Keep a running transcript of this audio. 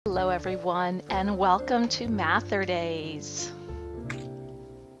Hello everyone and welcome to MATHurdays.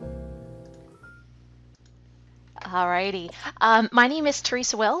 Alrighty, my name is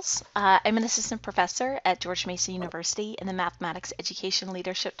Teresa Wells. I'm an assistant professor at George Mason University in the Mathematics Education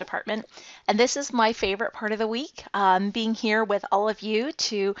Leadership Department. And this is my favorite part of the week, being here with all of you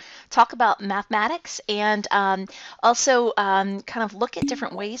to talk about mathematics and also kind of look at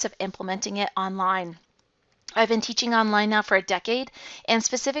different ways of implementing it online. I've been teaching online now for a decade, and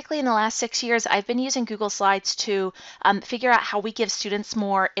specifically in the last 6 years, I've been using Google Slides to figure out how we give students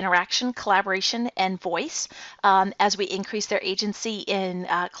more interaction, collaboration, and voice as we increase their agency in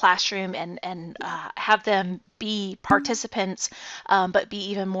classroom and have them be participants, but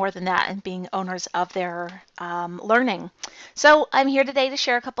be even more than that and being owners of their learning. So I'm here today to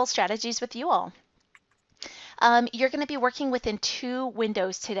share a couple strategies with you all. You're going to be working within two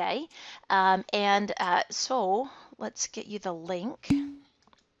windows today. So let's get you the link.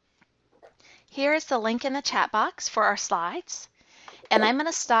 Here's the link in the chat box for our slides. And I'm going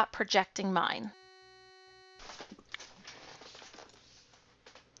to stop projecting mine.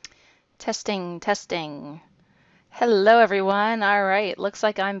 Testing, testing. Hello, everyone. All right, looks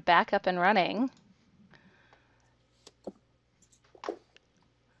like I'm back up and running.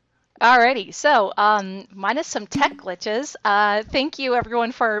 Alrighty, so minus some tech glitches, thank you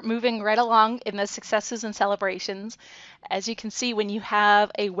everyone for moving right along in the successes and celebrations. As you can see, when you have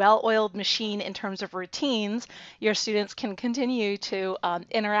a well-oiled machine in terms of routines, your students can continue to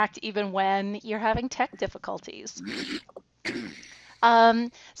interact even when you're having tech difficulties.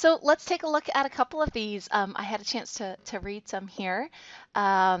 So let's take a look at a couple of these. I had a chance to read some here.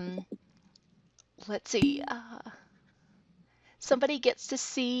 Let's see. Somebody gets to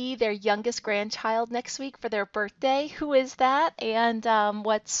see their youngest grandchild next week for their birthday. Who is that? And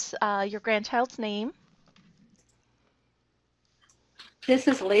what's your grandchild's name? This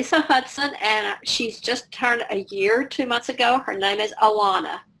is Lisa Hudson, and she's just turned a year 2 months ago. Her name is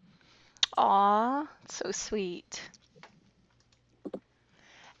Alana. Aw, so sweet.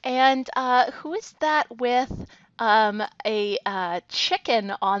 And who is that with a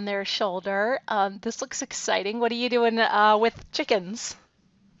chicken on their shoulder? This looks exciting. What are you doing with chickens?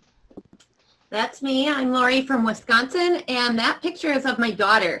 That's me. I'm Lori from Wisconsin, and that picture is of my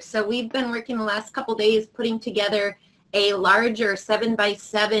daughter. So we've been working the last couple days putting together a larger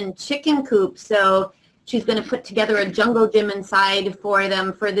 7x7 chicken coop. So she's going to put together a jungle gym inside for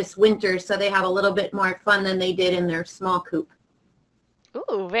them for this winter so they have a little bit more fun than they did in their small coop.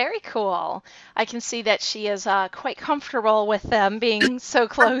 Ooh, very cool. I can see that she is quite comfortable with them being so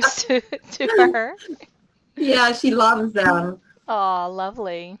close to her. Yeah, she loves them. Oh,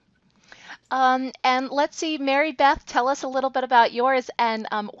 lovely. And let's see, Mary Beth, tell us a little bit about yours. And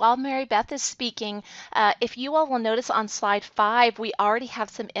while Mary Beth is speaking, if you all will notice on slide 5, we already have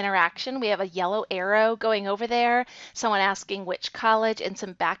some interaction. We have a yellow arrow going over there, someone asking which college, and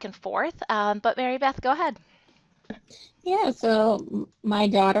some back and forth. But Mary Beth, go ahead. Yeah, so my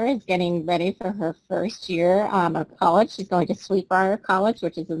daughter is getting ready for her first year of college. She's going to Sweetbriar College,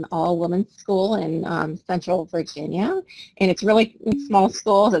 which is an all-women's school in Central Virginia. And it's really small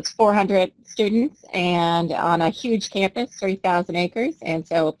schools. It's 400 students and on a huge campus, 3,000 acres. And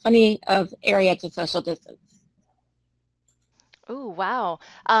so plenty of area to social distance. Oh, wow.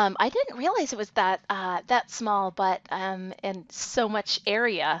 I didn't realize it was that small, but in so much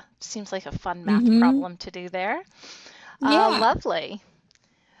area. Seems like a fun math problem to do there. Yeah. Lovely.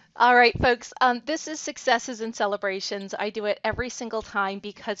 All right, folks, this is Successes and Celebrations. I do it every single time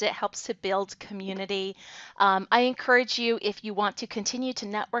because it helps to build community. I encourage you, if you want to continue to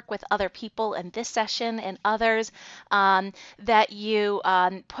network with other people in this session and others, that you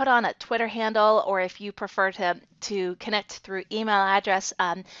put on a Twitter handle, or if you prefer to connect through email address.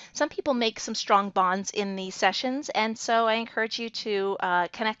 Some people make some strong bonds in these sessions, and so I encourage you to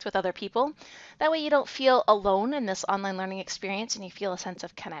connect with other people. That way you don't feel alone in this online learning experience and you feel a sense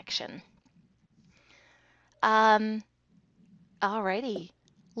of connection. Alrighty,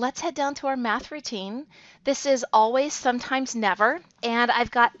 let's head down to our math routine. This is always, sometimes never, and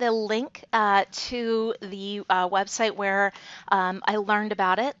I've got the link to the website where I learned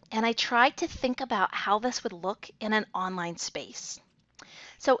about it, and I tried to think about how this would look in an online space.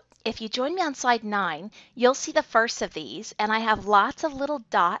 So if you join me on slide 9, you'll see the first of these, and I have lots of little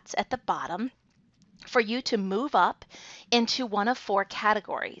dots at the bottom for you to move up into one of 4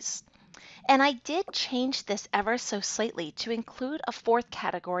 categories. And I did change this ever so slightly to include a 4th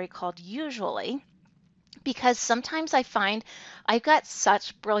category called usually. because sometimes I find I've got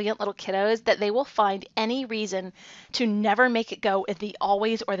such brilliant little kiddos that they will find any reason to never make it go in the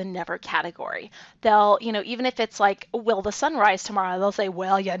always or the never category. They'll, even if it's like, will the sun rise tomorrow? They'll say,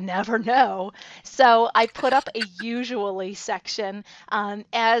 well, you never know. So I put up a usually section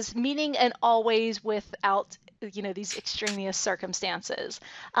as meaning an always without, these extraneous circumstances.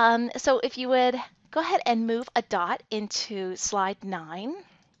 So if you would go ahead and move a dot into slide 9.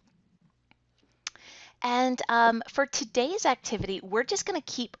 And for today's activity, we're just going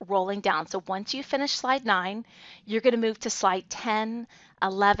to keep rolling down. So once you finish slide 9, you're going to move to slide 10,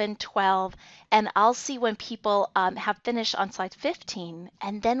 11, 12, and I'll see when people have finished on slide 15,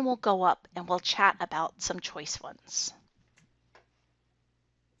 and then we'll go up and we'll chat about some choice ones.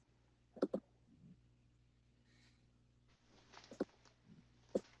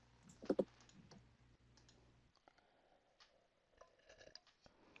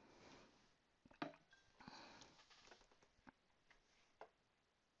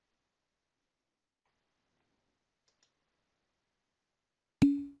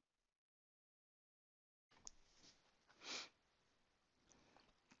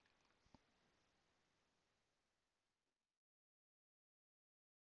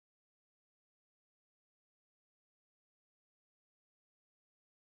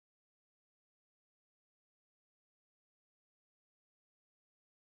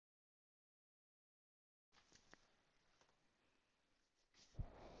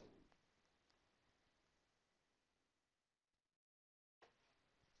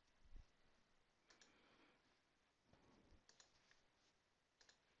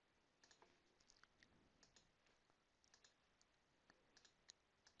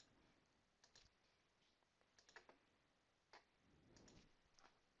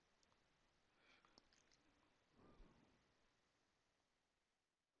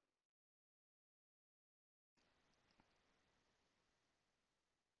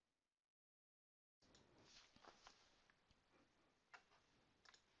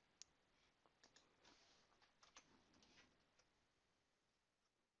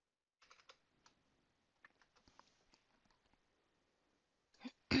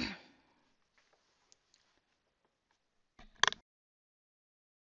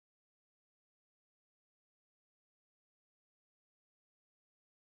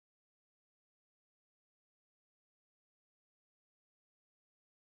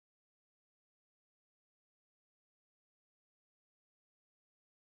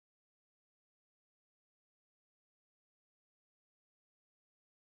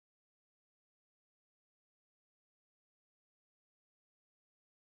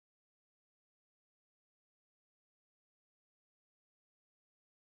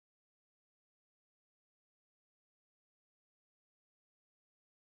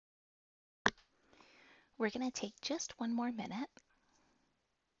 We're going to take just one more minute.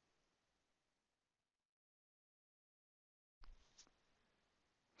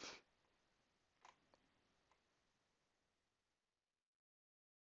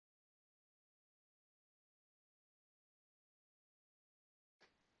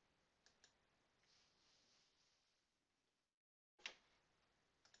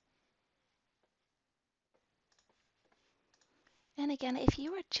 And again, if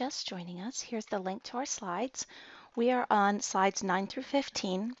you are just joining us, here's the link to our slides. We are on slides 9 through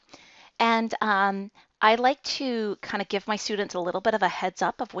 15. And I like to kind of give my students a little bit of a heads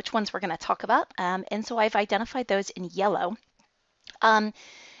up of which ones we're going to talk about. And so I've identified those in yellow. And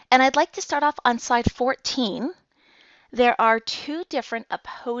I'd like to start off on slide 14. There are two different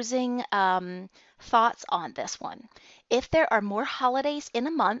opposing thoughts on this one. If there are more holidays in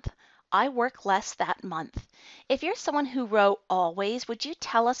a month, I work less that month. If you're someone who wrote always, would you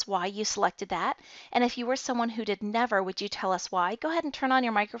tell us why you selected that? And if you were someone who did never, would you tell us why? Go ahead and turn on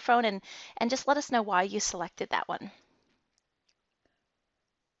your microphone and just let us know why you selected that one.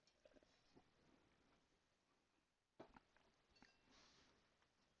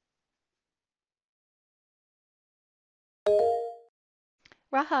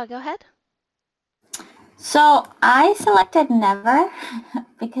 Raha, go ahead. So I selected never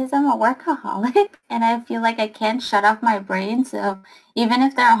because I'm a workaholic and I feel like I can't shut off my brain. So even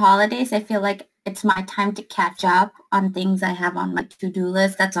if there are holidays, I feel like it's my time to catch up on things I have on my to-do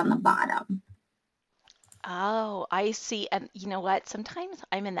list that's on the bottom. Oh, I see. And you know what? Sometimes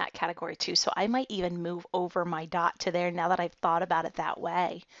I'm in that category too. So I might even move over my dot to there now that I've thought about it that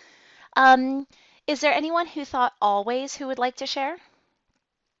way. Um, is there anyone who thought always who would like to share?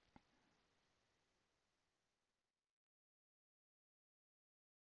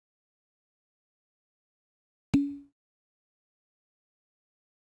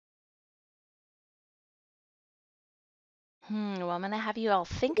 Well, I'm going to have you all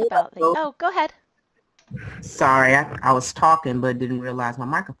think about the. Oh, go ahead. Sorry, I was talking but didn't realize my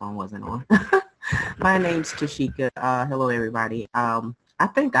microphone wasn't on. My name's Tashika. Hello, everybody. I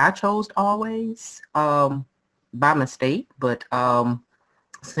think I chose always by mistake, but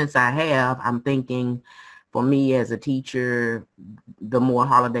since I have, I'm thinking for me as a teacher, the more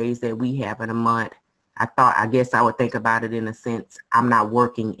holidays that we have in a month, I guess I would think about it in a sense, I'm not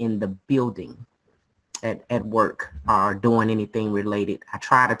working in the building at work or doing anything related. I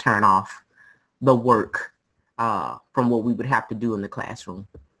try to turn off the work from what we would have to do in the classroom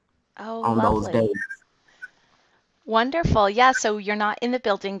Oh, on those days. lovely. Wonderful. Yeah, so you're not in the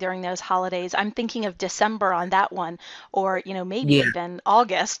building during those holidays. I'm thinking of December on that one, or, maybe Yeah, even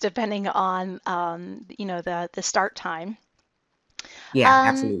August, depending on, the start time. yeah, Um,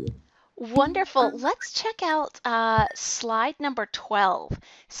 absolutely. Wonderful. Let's check out slide number 12.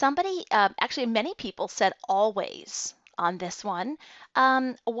 Somebody, actually, many people said always on this one.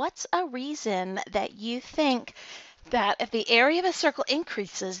 What's a reason that you think that if the area of a circle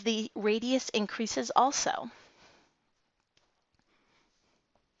increases, the radius increases also?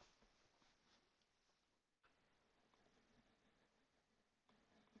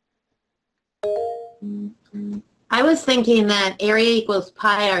 I was thinking that area equals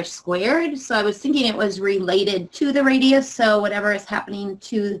pi r squared, so I was thinking it was related to the radius, so whatever is happening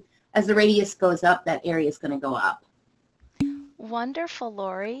to as the radius goes up, that area is going to go up. Wonderful,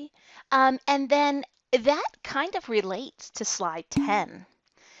 Lori. And then that kind of relates to slide 10.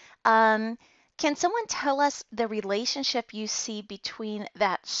 Um, can someone tell us the relationship you see between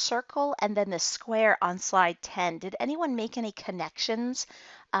that circle and then the square on slide 10? Did anyone make any connections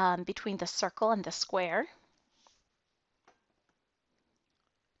between the circle and the square?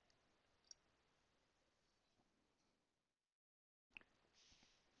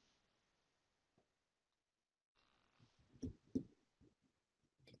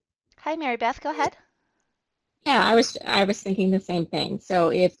 Hi, Mary Beth, go ahead. Yeah, I was thinking the same thing. So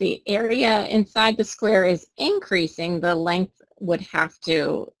if the area inside the square is increasing, the length would have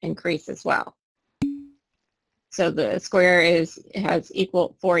to increase as well. So the square has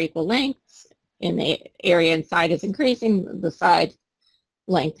four equal lengths, and the area inside is increasing, the side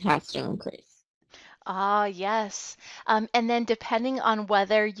length has to increase. Ah, yes. And then depending on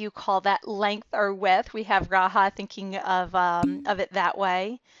whether you call that length or width, we have Raha thinking of it that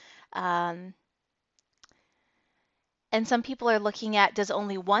way. Um, And some people are looking at, does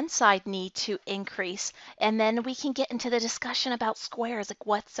only one side need to increase? And then we can get into the discussion about squares, like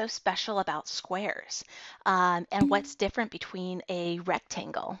what's so special about squares, and what's different between a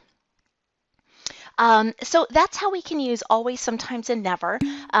rectangle. So that's how we can use always, sometimes, and never.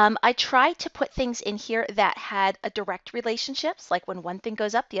 I tried to put things in here that had a direct relationships, like when one thing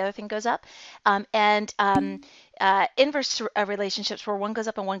goes up, the other thing goes up, and inverse relationships where one goes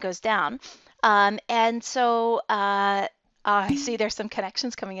up and one goes down. And so I see there's some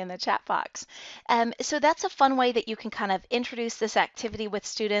connections coming in the chat box. So that's a fun way that you can kind of introduce this activity with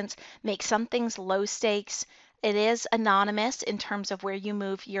students, make some things low stakes. It is anonymous in terms of where you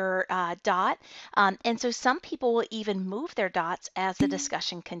move your dot. And so some people will even move their dots as the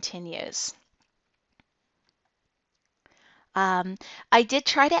discussion continues. Um, I did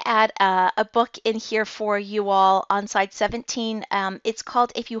try to add a book in here for you all on slide 17. It's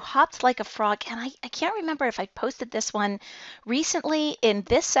called If You Hopped Like a Frog, and I can't remember if I posted this one recently in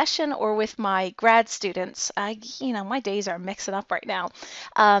this session or with my grad students. My days are mixing up right now.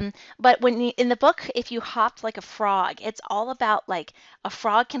 But in the book, If You Hopped Like a Frog, it's all about like a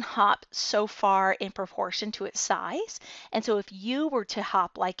frog can hop so far in proportion to its size. And so if you were to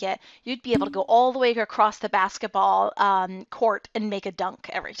hop like it, you'd be able to go all the way across the basketball court and make a dunk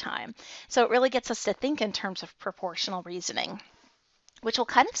every time. So it really gets us to think in terms of proportional reasoning, which will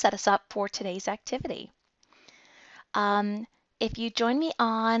kind of set us up for today's activity. If you join me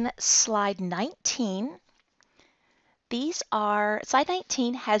on slide 19, slide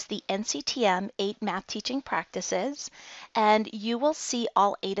 19 has the NCTM 8 math teaching practices, and you will see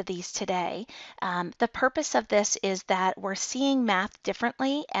all 8 of these today. The purpose of this is that we're seeing math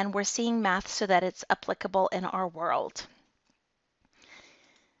differently, and we're seeing math so that it's applicable in our world.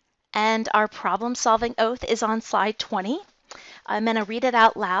 And our problem-solving oath is on slide 20. I'm going to read it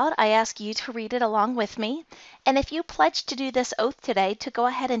out loud. I ask you to read it along with me. And if you pledge to do this oath today, to go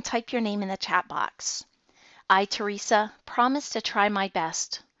ahead and type your name in the chat box. I, Teresa, promise to try my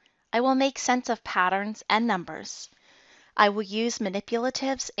best. I will make sense of patterns and numbers. I will use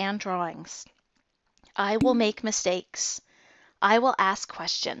manipulatives and drawings. I will make mistakes. I will ask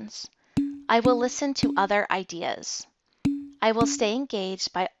questions. I will listen to other ideas. I will stay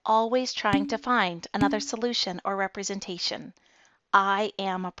engaged by always trying to find another solution or representation. I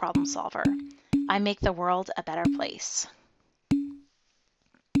am a problem solver. I make the world a better place.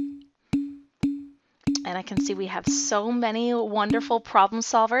 And I can see we have so many wonderful problem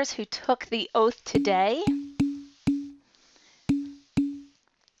solvers who took the oath today.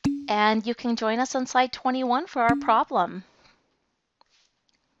 And you can join us on slide 21 for our problem.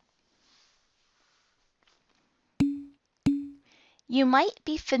 You might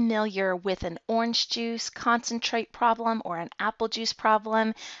be familiar with an orange juice concentrate problem or an apple juice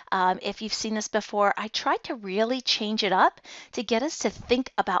problem. If you've seen this before, I tried to really change it up to get us to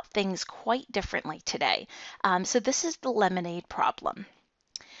think about things quite differently today. So this is the lemonade problem.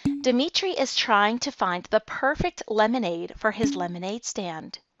 Dimitri is trying to find the perfect lemonade for his lemonade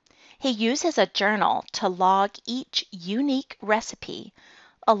stand. He uses a journal to log each unique recipe,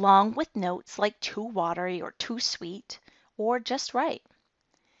 along with notes like too watery or too sweet, or just right.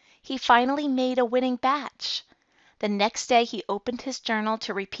 He finally made a winning batch. The next day he opened his journal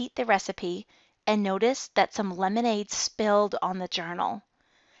to repeat the recipe and noticed that some lemonade spilled on the journal.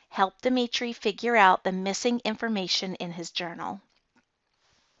 Help Dimitri figure out the missing information in his journal.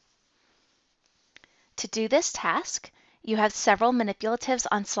 To do this task, you have several manipulatives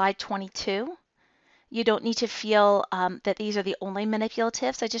on slide 22. You don't need to feel that these are the only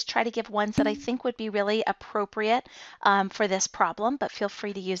manipulatives. I just try to give ones that I think would be really appropriate for this problem, but feel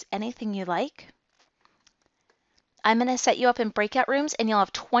free to use anything you like. I'm going to set you up in breakout rooms and you'll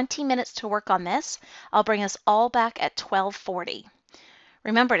have 20 minutes to work on this. I'll bring us all back at 12:40.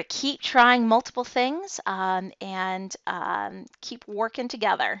 Remember to keep trying multiple things and keep working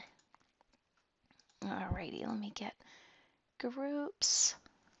together. Alrighty, let me get groups.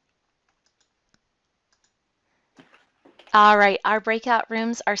 All right, our breakout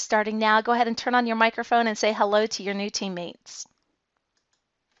rooms are starting now. Go ahead and turn on your microphone and say hello to your new teammates.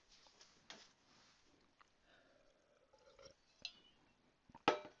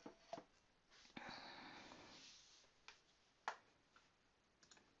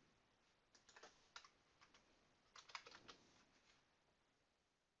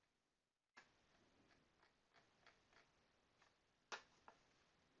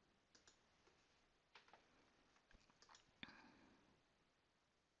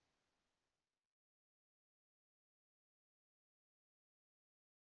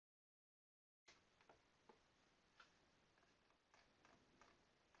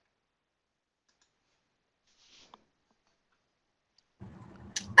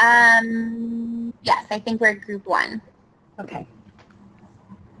 Yes, I think we're group 1. Okay.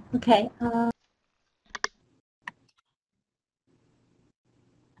 Okay. I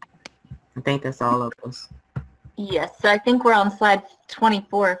think that's all of us. Yes, so I think we're on slide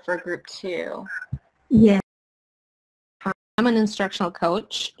 24 for group 2. Yeah. I'm an instructional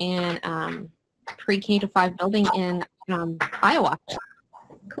coach in pre-K to 5 building in Iowa.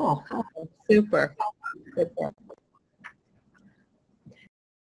 Cool. Super.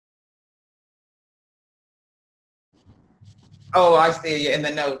 Oh, I see in the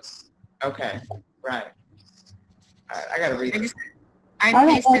notes. Okay, right. All right, I gotta read it. I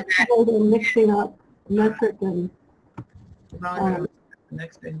pasted that. Mixing up metric and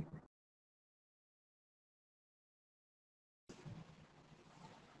Next thing.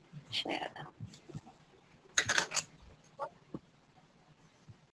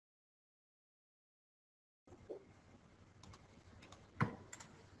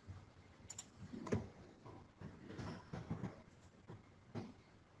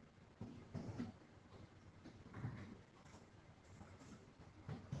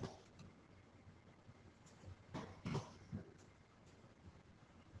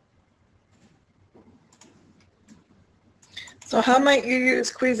 So how might you use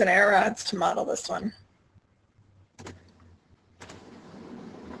quiz and error odds to model this one?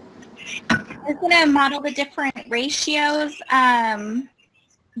 I'm going to model the different ratios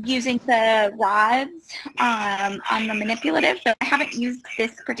using the rods on the manipulative. So I haven't used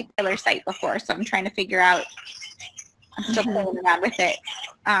this particular site before, so I'm trying to figure out, I'm still playing around with it.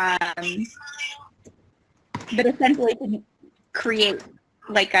 But essentially to create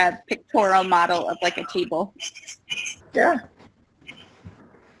like a pictorial model of like a table. Yeah.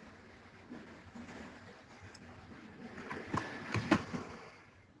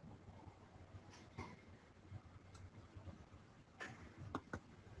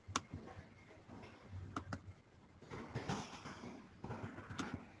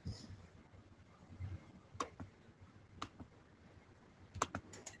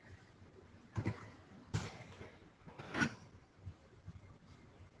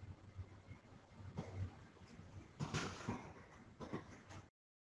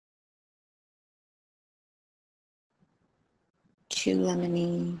 too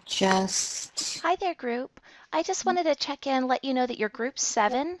lemony. Just. Hi there, group. I just wanted to check in, let you know that you're group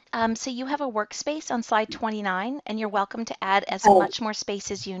 7. So you have a workspace on slide 29, and you're welcome to add as much more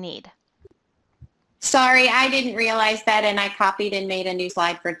space as you need. Sorry, I didn't realize that, and I copied and made a new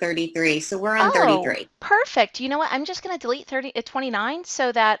slide for 33. So we're on 33. Perfect. You know what? I'm just going to delete 29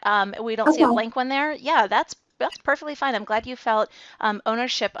 so that we don't see a blank one there. Yeah, that's perfectly fine. I'm glad you felt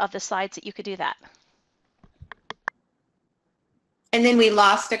ownership of the slides that you could do that. And then we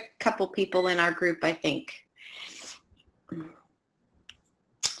lost a couple people in our group, I think. But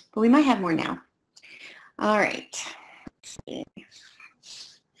we might have more now. All right. Let's see.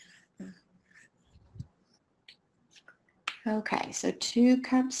 Okay, so 2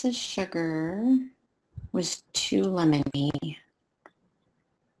 cups of sugar was too lemony.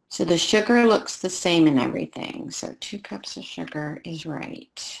 So the sugar looks the same in everything. So 2 cups of sugar is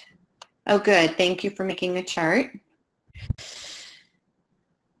right. Oh, good. Thank you for making a chart.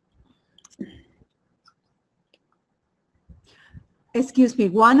 Excuse me,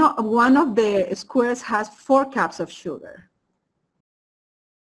 one of the squares has 4 cups of sugar.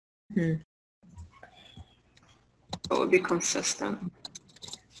 It would be consistent.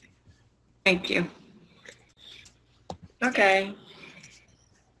 Thank you. Okay.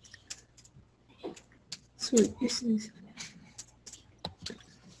 So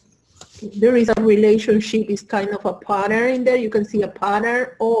there is a relationship, is kind of a pattern in there. You can see a pattern,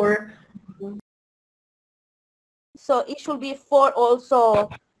 or so it should be 4 also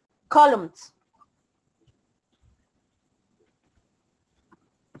columns.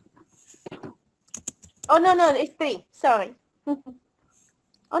 Oh, no, it's 3. Sorry. Oh,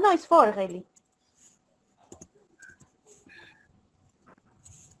 no, it's 4, really.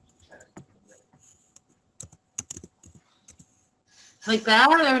 Like that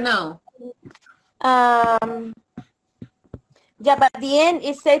or no? Yeah, but at the end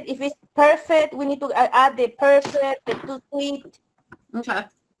it said if it's perfect, we need to add the perfect, the too sweet. Okay.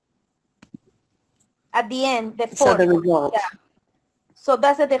 At the end, the 4. So the result. Yeah. So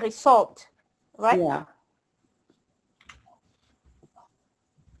that's the result, right? Yeah.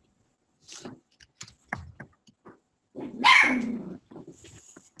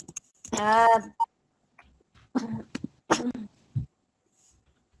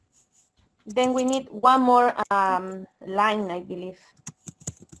 Then we need one more line, I believe.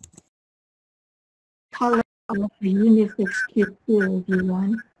 color of the Unifix cube too, if you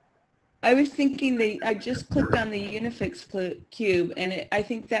want. I was thinking I just clicked on the Unifix cube, and I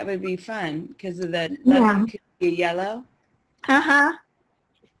think that would be fun because of the lemon could be yellow. Uh-huh.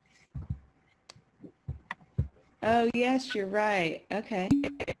 Oh, yes, you're right. Okay.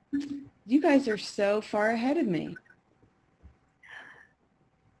 You guys are so far ahead of me.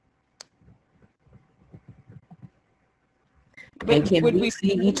 And can we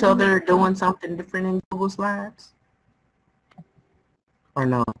see each other doing something different in Google Slides? Or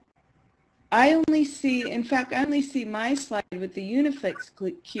no? I only see, in fact, I only see my slide with the Unifix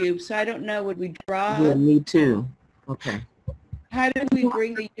cube, so I don't know, would we draw? Yeah, me too. Okay. How do we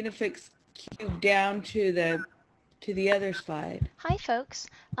bring the Unifix cube down to the other slide? Hi, folks.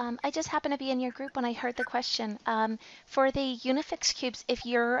 I just happened to be in your group when I heard the question. For the Unifix cubes, if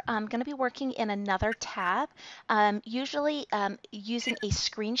you're going to be working in another tab, usually using a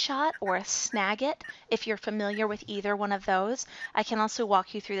screenshot or a Snagit, if you're familiar with either one of those, I can also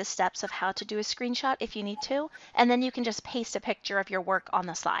walk you through the steps of how to do a screenshot if you need to, and then you can just paste a picture of your work on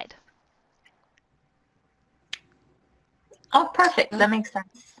the slide. Oh, perfect. That makes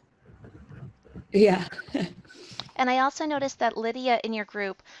sense. Yeah. And I also noticed that Lydia in your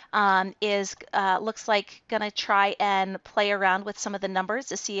group is looks like going to try and play around with some of the numbers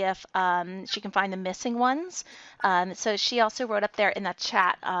to see if she can find the missing ones. So she also wrote up there in the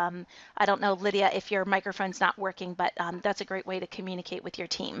chat. I don't know, Lydia, if your microphone's not working, but that's a great way to communicate with your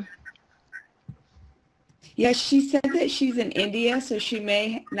team. Yeah, she said that she's in India, so she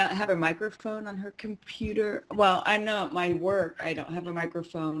may not have a microphone on her computer. Well, I know at my work I don't have a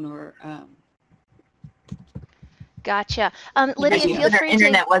microphone or... Gotcha. Lydia, feel free to...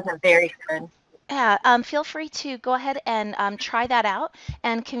 internet wasn't very good. Yeah, feel free to go ahead and try that out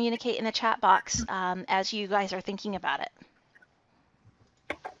and communicate in the chat box as you guys are thinking about it.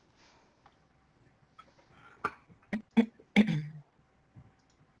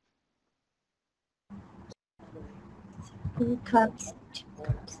 Cups.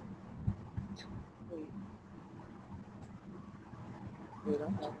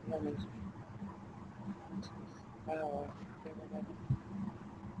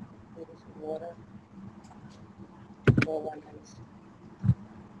 Water, 4 lemons,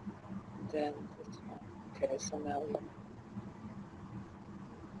 then this one. Okay, so now we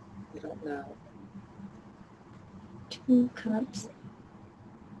don't know. 2 cups.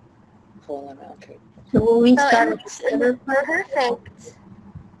 Full amount. Okay. So will we So start perfect.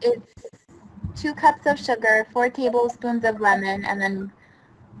 It's 2 cups of sugar, 4 tablespoons of lemon, and then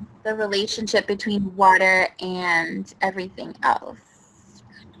the relationship between water and everything else.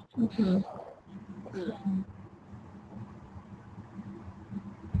 Mhm.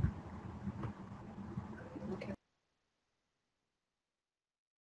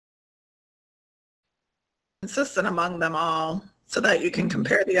 Consistent among them all so that you can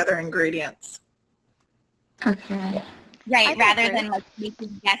compare the other ingredients. Okay. Right, rather than like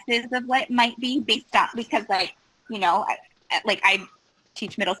making guesses of what might be based on, because like, you know, I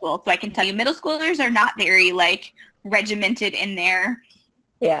teach middle school, so I can tell you middle schoolers are not very like regimented in their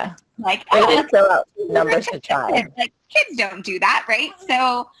Yeah. like, They oh, just throw out numbers to try. like kids don't do that, right?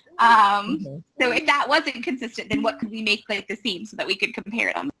 So so if that wasn't consistent, then what could we make like the same so that we could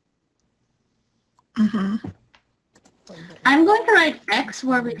compare them? I'm going to write X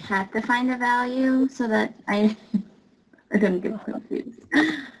where we had to find a value so that I don't get confused.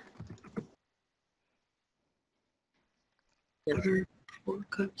 4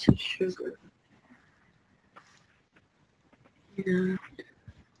 cups of sugar. And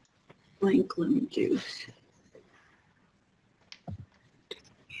blank lemon juice.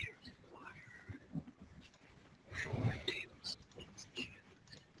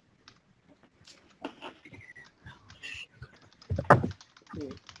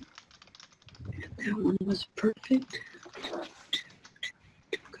 That one was perfect.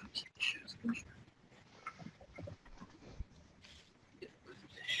 2 cups of sugar.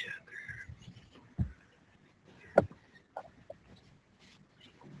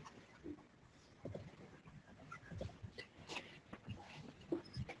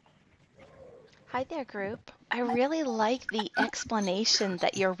 Hi there, group. I really like the explanation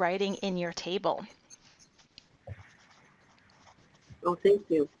that you're writing in your table. Oh, thank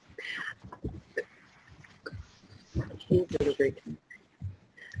you. She's done a great job.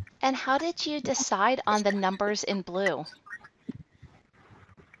 And how did you decide on the numbers in blue?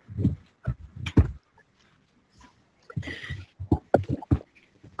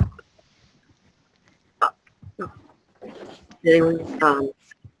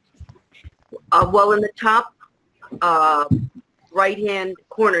 Well, in the top right-hand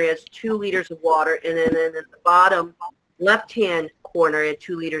corner, it has 2 liters of water, and then in the bottom left-hand corner, it had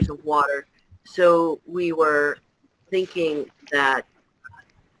 2 liters of water. So we were thinking that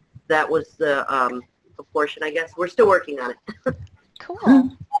that was the proportion, I guess. We're still working on it.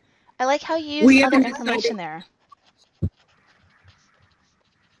 Cool. I like how you use other information there.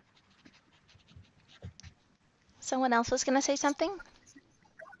 Someone else was going to say something?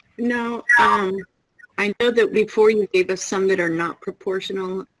 No, I know that before you gave us some that are not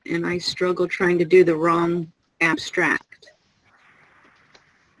proportional, and I struggle trying to do the wrong abstract.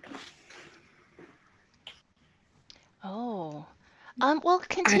 Oh, well,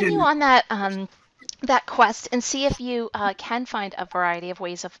 continue on that that quest and see if you can find a variety of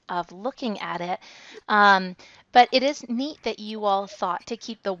ways of looking at it. But it is neat that you all thought to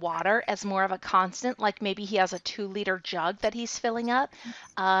keep the water as more of a constant, like maybe he has a 2-liter jug that he's filling up.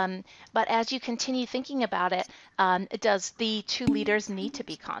 But as you continue thinking about it, does the 2 liters need to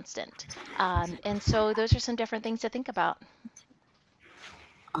be constant? And so those are some different things to think about.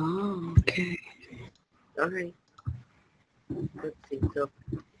 Oh, okay. All right. Let's see. So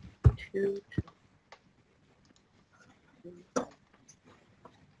 2.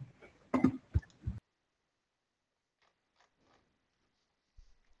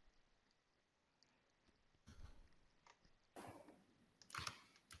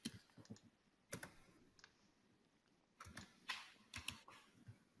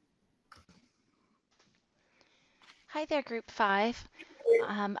 Hi there, Group 5.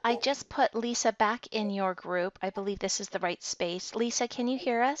 I just put Lisa back in your group. I believe this is the right space. Lisa, can you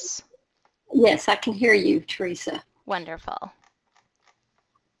hear us? Yes, I can hear you, Teresa. Wonderful.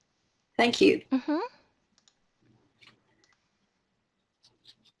 Thank you. Mm-hmm.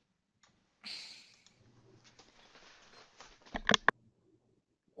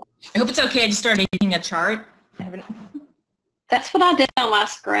 I hope it's okay. I just started making a chart. That's what I did on my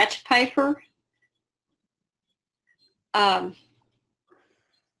scratch paper. And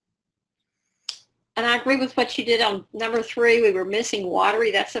I agree with what you did on number 3. We were missing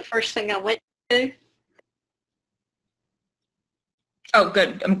watery. That's the first thing I went to. Oh,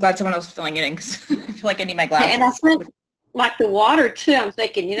 good. I'm glad someone else is filling it in because I feel like I need my glasses. And I think, like the water too, I'm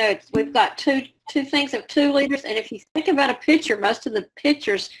thinking, you know, we've got two things of 2 liters. And if you think about a pitcher, most of the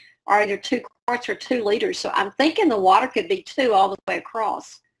pitchers are either 2 quarts or 2 liters. So I'm thinking the water could be 2 all the way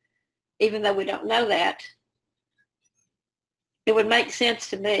across. even though we don't know that. It would make sense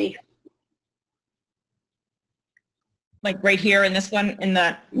to me. Like right here in this one, in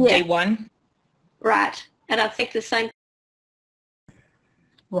the day one? Right. And I think the same.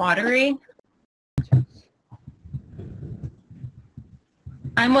 Watery.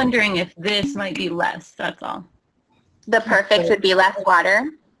 I'm wondering if this might be less, that's all. The perfect would be less water.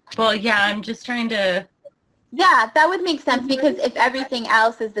 Well, yeah, I'm just trying to... Yeah, that would make sense because if everything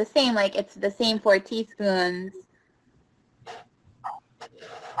else is the same, like it's the same 4 teaspoons.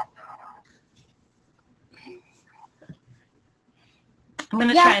 I'm going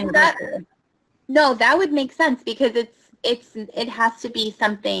to try and... No, that would make sense because it has to be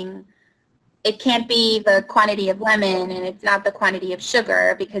something. It can't be the quantity of lemon and it's not the quantity of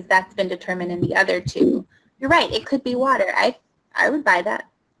sugar because that's been determined in the other two. You're right, it could be water. I would buy that.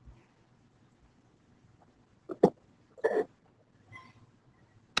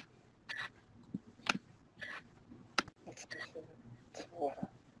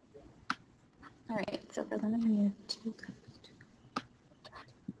 All right, so for lemon we have 2 cups.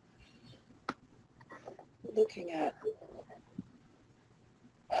 Looking at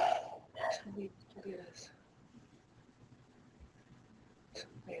tomatoes.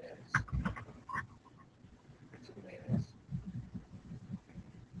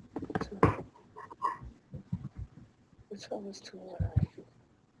 Which one was too watery?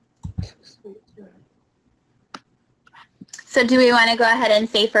 Too sweet. So do we want to go ahead and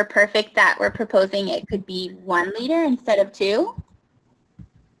say for perfect that we're proposing it could be 1 liter instead of 2?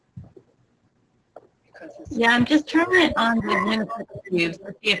 Yeah, I'm just trying it on the units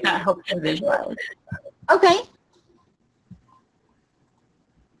to see if that helps you visualize. Okay.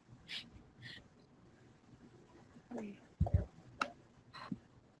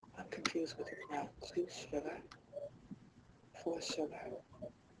 I'm confused with it now. 2 sugar, 4 sugar.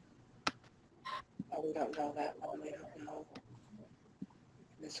 Oh, we don't know that one. We don't know.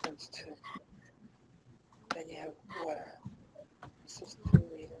 This one's 2. Then you have water. This is 2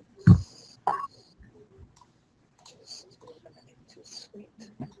 liters. Just too sweet.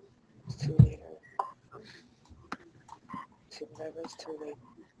 It's 2 liters. 2 livers, 2 liters.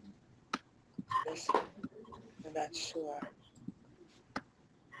 This one, I'm not sure.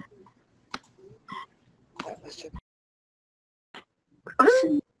 That was just.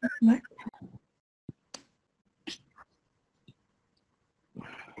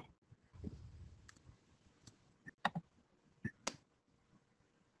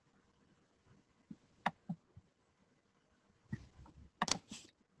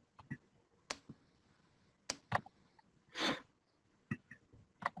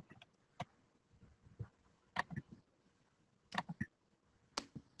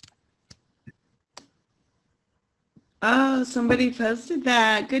 Oh, somebody posted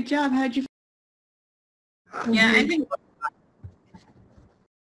that. Good job. How'd you? Yeah, I think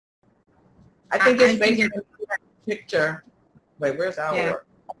it's based on the picture. Wait, where's our work?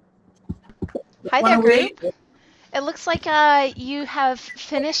 Hi there, group. It looks like you have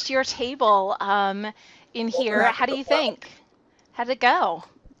finished your table in here. How do you think? How'd it go?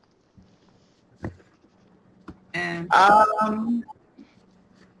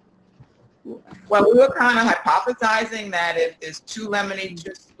 Well, we were kind of hypothesizing that if there's too lemony,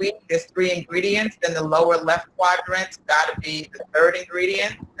 too sweet, there's 3 ingredients, then the lower left quadrant's got to be the 3rd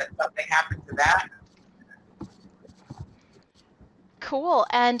ingredient, that something happened to that. Cool.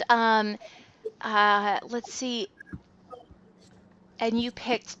 And let's see. And you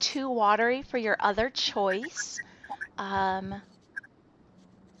picked too watery for your other choice. Because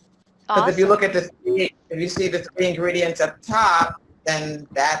Awesome. if you look at if you see the 3 ingredients at the top, then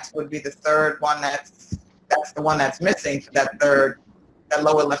that would be the 3rd one that's the one that's missing for that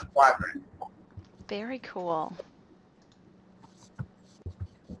lower left quadrant. Very cool.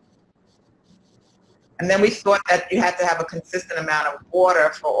 And then we thought that you had to have a consistent amount of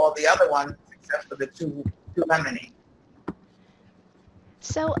water for all the other ones except for the too lemony.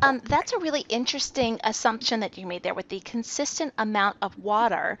 So that's a really interesting assumption that you made there with the consistent amount of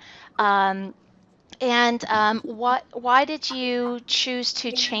water. Why did you choose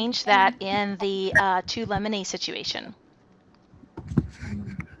to change that in the too lemony situation?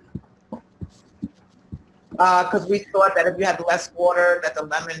 Because we thought that if you had less water, that the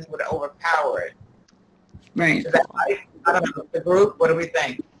lemon would overpower it. Right. Is that right? I don't know. The group, what do we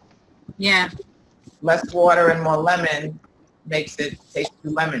think? Yeah. Less water and more lemon makes it taste too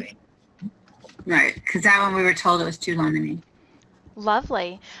lemony. Right. Because that one we were told it was too lemony.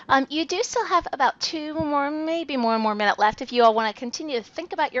 Lovely. You do still have about two more, maybe more minute left if you all want to continue to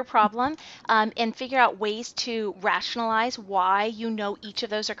think about your problem and figure out ways to rationalize why you know each of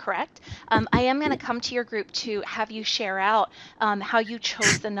those are correct. I am going to come to your group to have you share out how you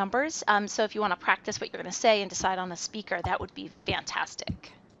chose the numbers. So if you want to practice what you're going to say and decide on a speaker, that would be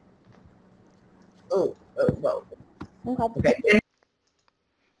fantastic. Well, okay.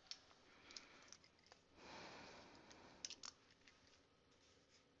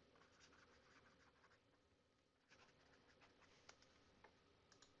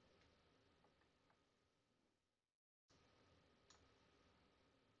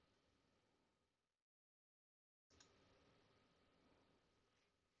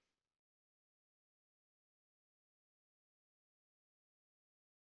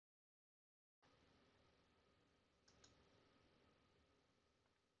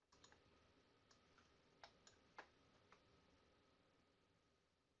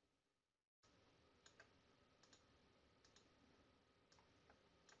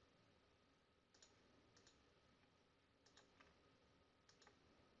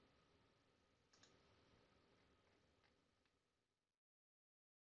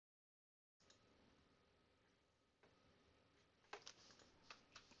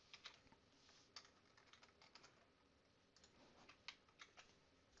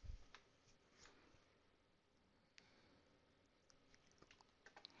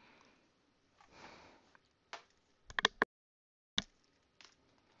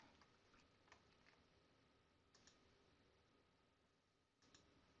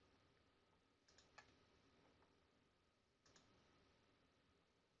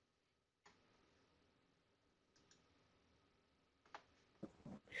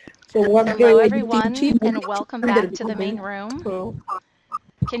 So what Hello, grade are you everyone, teaching? and welcome back to the main room. So,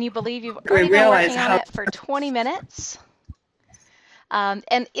 Can you believe you've We already been realize working on how it for 20 minutes?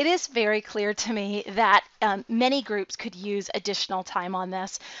 And it is very clear to me that many groups could use additional time on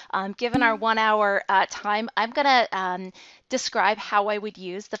this. Given our 1 hour time, I'm going to describe how I would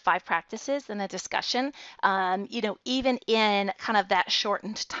use the 5 practices in a discussion, even in kind of that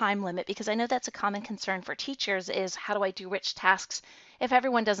shortened time limit, because I know that's a common concern for teachers is how do I do which tasks if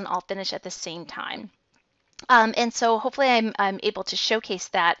everyone doesn't all finish at the same time. And so hopefully I'm able to showcase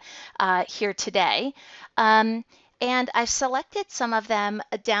that here today. And I've selected some of them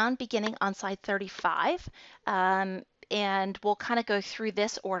down beginning on slide 35. And we'll kind of go through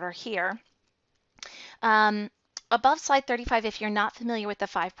this order here. Above slide 35, if you're not familiar with the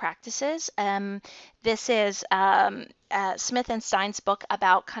 5 practices, this is Smith and Stein's book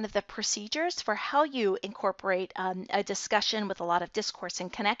about kind of the procedures for how you incorporate a discussion with a lot of discourse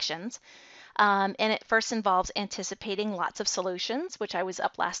and connections. And it first involves anticipating lots of solutions, which I was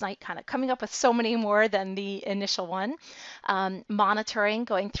up last night kind of coming up with so many more than the initial one. Monitoring,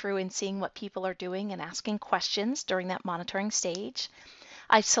 going through and seeing what people are doing and asking questions during that monitoring stage.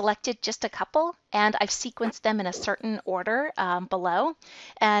 I've selected just a couple and I've sequenced them in a certain order below.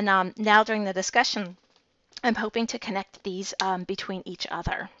 And now during the discussion, I'm hoping to connect these between each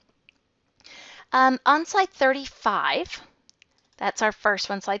other. On slide 35, that's our first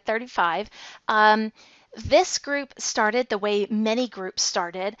one, slide 35. This group started the way many groups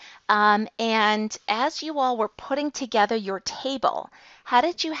started, and as you all were putting together your table,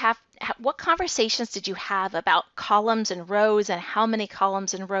 what conversations did you have about columns and rows and how many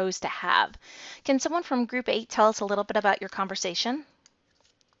columns and rows to have? Can someone from group 8 tell us a little bit about your conversation?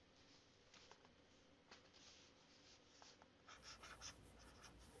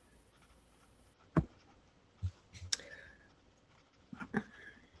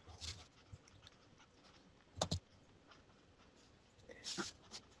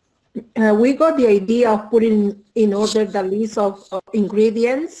 we got the idea of putting in order the list of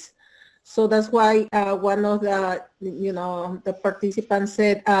ingredients. So that's why one of the participants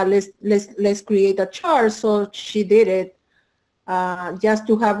said, let's create a chart. So she did it just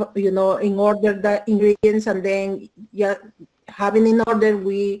to have, in order the ingredients, and then having in order,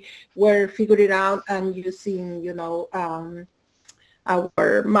 we were figuring out and using,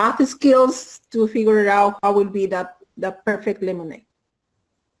 our math skills to figure out how will be the perfect lemonade.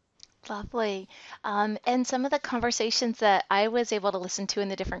 Lovely. And some of the conversations that I was able to listen to in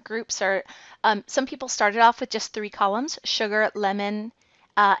the different groups are, some people started off with just 3 columns, sugar, lemon,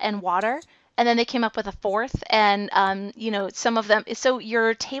 and water. And then they came up with a 4th, and some of them, so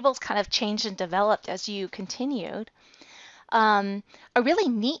your tables kind of changed and developed as you continued. A really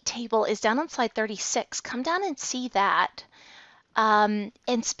neat table is down on slide 36. Come down and see that. And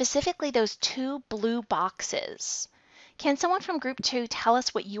specifically those 2 blue boxes. Can someone from group 2 tell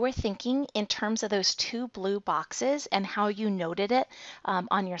us what you were thinking in terms of those two blue boxes and how you noted it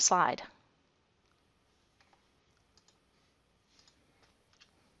on your slide?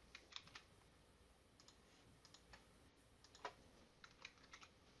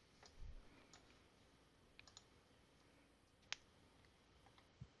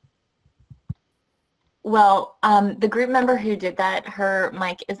 Well, the group member who did that, her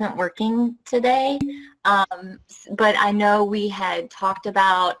mic isn't working today, but I know we had talked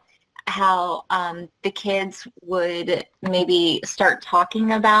about how the kids would maybe start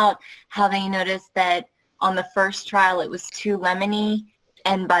talking about how they noticed that on the first trial it was too lemony,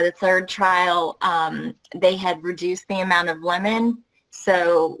 and by the third trial they had reduced the amount of lemon.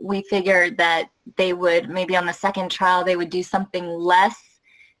 So we figured that they would, maybe on the second trial, they would do something less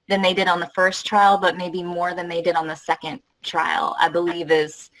than they did on the first trial, but maybe more than they did on the second trial, I believe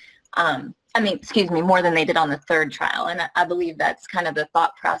is, more than they did on the third trial. And I believe that's kind of the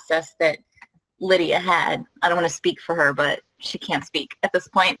thought process that Lydia had. I don't want to speak for her, but she can't speak at this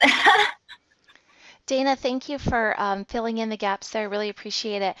point. Dana, thank you for filling in the gaps there. I really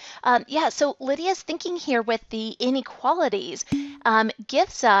appreciate it. Yeah, so Lydia's thinking here with the inequalities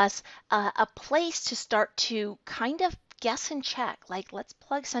gives us a place to start to kind of guess and check. Like, let's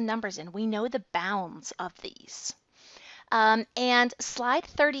plug some numbers in. We know the bounds of these. And slide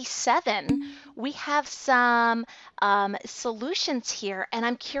 37, we have some solutions here. And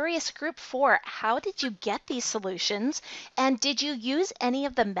I'm curious, group 4, how did you get these solutions? And did you use any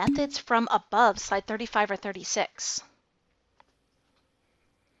of the methods from above, slide 35 or 36?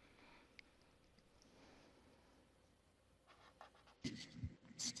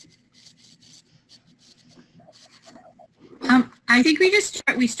 I think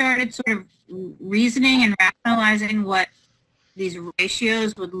we started sort of reasoning and rationalizing what these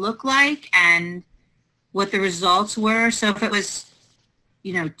ratios would look like and what the results were. So if it was,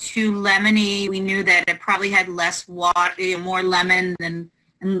 too lemony, we knew that it probably had less water, more lemon and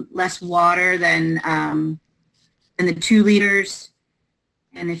less water than the 2 liters.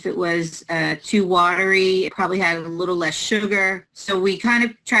 And if it was too watery, it probably had a little less sugar. So we kind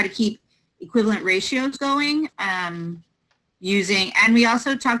of try to keep equivalent ratios going and we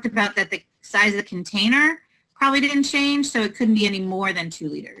also talked about that the size of the container probably didn't change, so it couldn't be any more than 2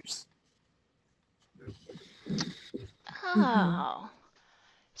 liters. Oh.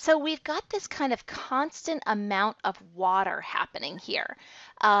 So we've got this kind of constant amount of water happening here.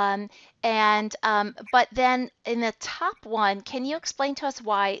 But then in the top one, can you explain to us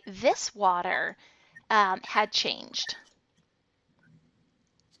why this water had changed?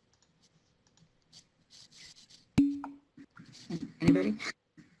 Anybody?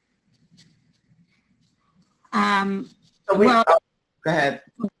 Go ahead.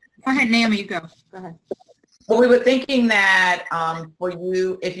 Go ahead, Naomi, you go. Go ahead. Well, we were thinking that for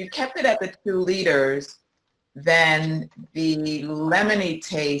you, if you kept it at the 2 liters, then the lemony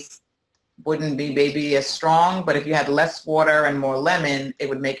taste wouldn't be maybe as strong, but if you had less water and more lemon, it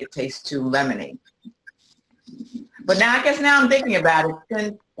would make it taste too lemony. But now I'm thinking about it,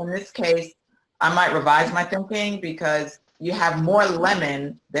 since in this case, I might revise my thinking because you have more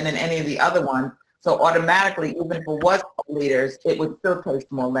lemon than in any of the other ones. So automatically, even if it was 2 liters, it would still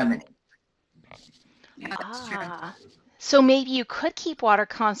taste more lemony. Yeah, that's true. So maybe you could keep water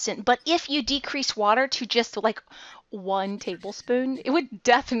constant, but if you decrease water to just like 1 tablespoon, it would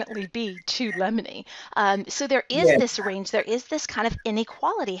definitely be too lemony. So there is this range, there is this kind of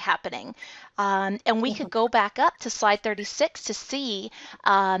inequality happening. And we could go back up to slide 36 to see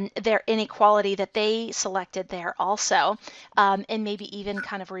their inequality that they selected there also, and maybe even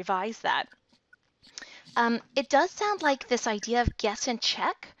kind of revise that. It does sound like this idea of guess and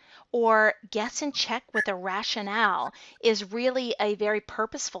check, or guess and check with a rationale, is really a very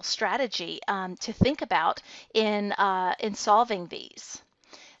purposeful strategy to think about in solving these.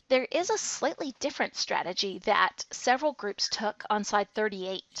 There is a slightly different strategy that several groups took on slide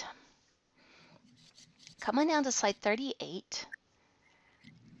 38. Come on down to slide 38.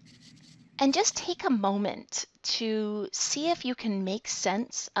 And just take a moment to see if you can make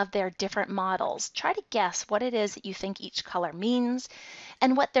sense of their different models. Try to guess what it is that you think each color means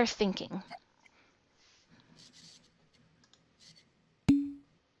and what they're thinking.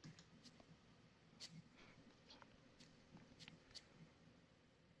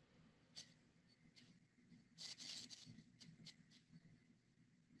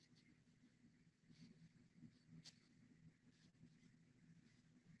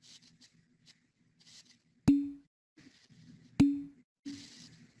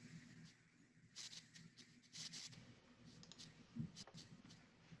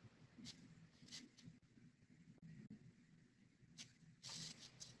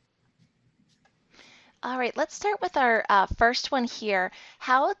 All right, let's start with our first one here.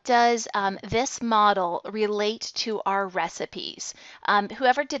 How does this model relate to our recipes?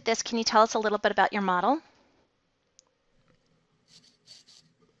 Whoever did this, can you tell us a little bit about your model?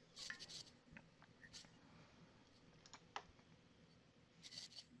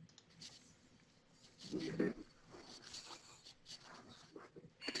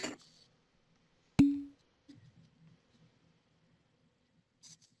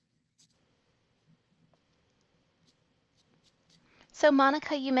 So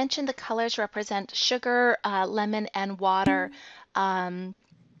Monica, you mentioned the colors represent sugar, lemon, and water. Um,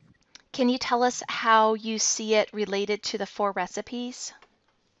 can you tell us how you see it related to the 4 recipes?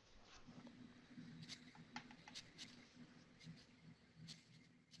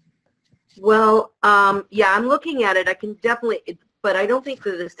 Well, yeah, I'm looking at it. I can definitely, but I don't think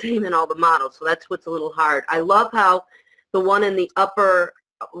they're the same in all the models, so that's what's a little hard. I love how the one in the upper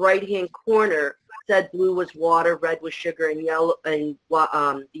right-hand corner said blue was water, red was sugar, and yellow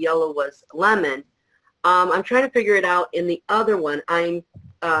yellow was lemon. I'm trying to figure it out in the other one.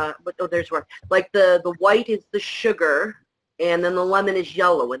 But oh, there's where, like the white is the sugar, and then the lemon is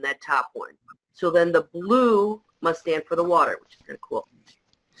yellow in that top one. So then the blue must stand for the water, which is kind of cool.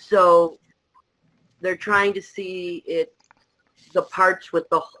 So they're trying to see the parts with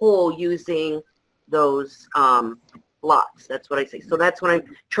the hole using those blocks. That's what I say. So that's what I'm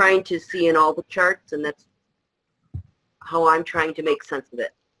trying to see in all the charts, and that's how I'm trying to make sense of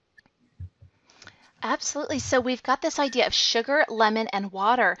it. Absolutely. So we've got this idea of sugar, lemon, and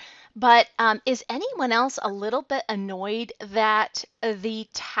water, but is anyone else a little bit annoyed that the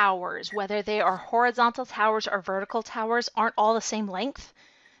towers, whether they are horizontal towers or vertical towers, aren't all the same length?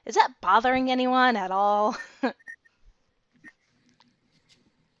 Is that bothering anyone at all?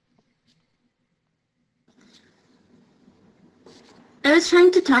 I was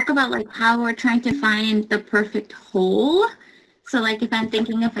trying to talk about like how we're trying to find the perfect whole. So like if I'm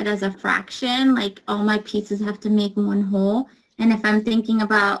thinking of it as a fraction, like all my pieces have to make one whole. And if I'm thinking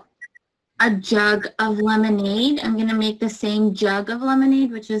about a jug of lemonade, I'm going to make the same jug of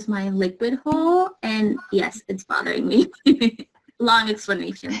lemonade, which is my liquid whole. And yes, it's bothering me. Long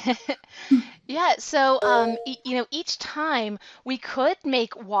explanation. Yeah, so you know, each time we could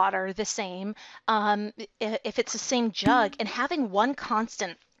make water the same if it's the same jug, and having one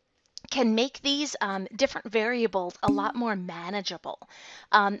constant can make these different variables a lot more manageable.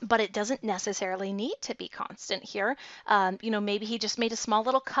 But it doesn't necessarily need to be constant here. You know, maybe he just made a small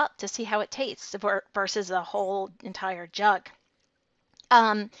little cup to see how it tastes versus a whole entire jug.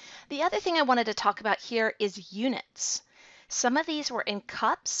 The other thing I wanted to talk about here is units. Some of these were in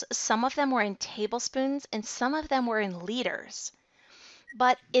cups, some of them were in tablespoons, and some of them were in liters.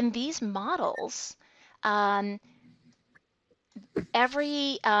 But in these models, um,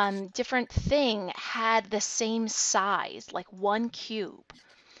 every different thing had the same size, like 1 cube.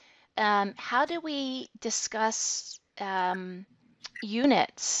 How do we discuss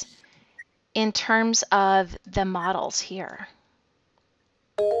units in terms of the models here?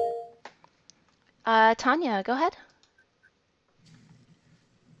 Tanya, go ahead.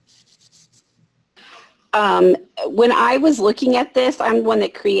 When I was looking at this, I'm the one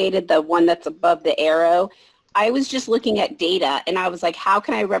that created the one that's above the arrow. I was just looking at data, and I was like, how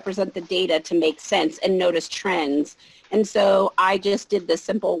can I represent the data to make sense and notice trends? And so I just did the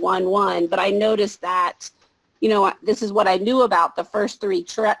simple 1-1, but I noticed that, you know, this is what I knew about the first 3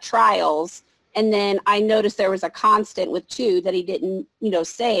 trials, and then I noticed there was a constant with 2 that he didn't, you know,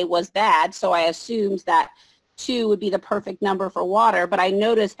 say was bad, so I assumed that 2 would be the perfect number for water, but I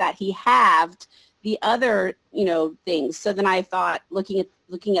noticed that he halved the other, you know, things. So then I thought, looking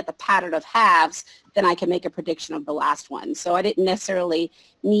at the pattern of halves, then I can make a prediction of the last one. So I didn't necessarily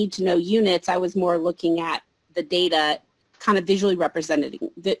need to know units. I was more looking at the data, kind of visually representing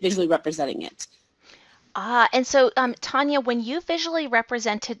it. And so Tanya, when you visually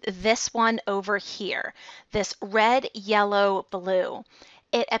represented this one over here, this red, yellow, blue,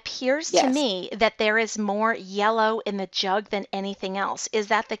 it appears to me that there is more yellow in the jug than anything else. Is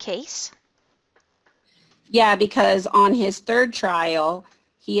that the case? Yeah, because on his 3rd trial,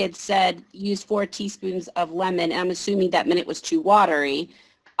 he had said use 4 teaspoons of lemon. And I'm assuming that meant it was too watery.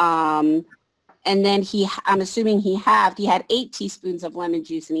 And then I'm assuming he had 8 teaspoons of lemon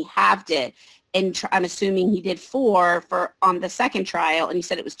juice and he halved it. And I'm assuming he did 4 on the 2nd trial, and he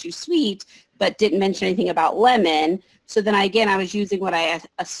said it was too sweet, but didn't mention anything about lemon. So then I was using what I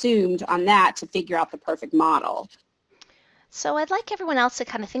assumed on that to figure out the perfect model. So I'd like everyone else to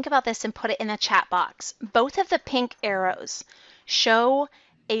kind of think about this and put it in the chat box. Both of the pink arrows show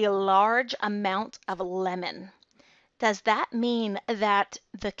a large amount of lemon. does that mean that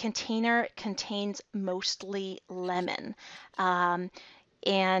the container contains mostly lemon?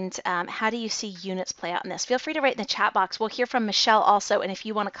 And how do you see units play out in this? Feel free to write in the chat box. We'll hear from Michelle also, and if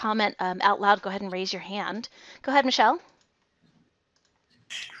you want to comment out loud, go ahead and raise your hand. Go ahead, Michelle.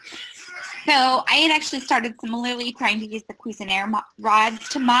 So I had actually started similarly trying to use the Cuisinart rods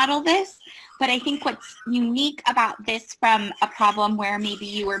to model this, but I think what's unique about this from a problem where maybe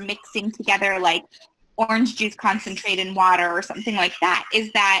you were mixing together like orange juice concentrate in water or something like that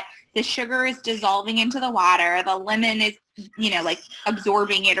is that the sugar is dissolving into the water, the lemon is, like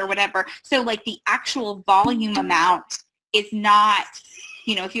absorbing it or whatever. So like the actual volume amount is not,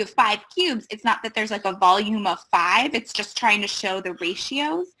 if you have 5 cubes, it's not that there's like a volume of 5, it's just trying to show the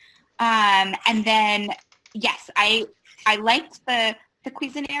ratios. And then, yes, I liked the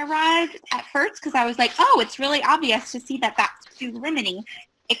Cuisinart rod at first because I was like, oh, it's really obvious to see that that's too lemony,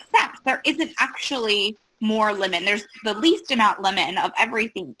 except there isn't actually more lemon. There's the least amount lemon of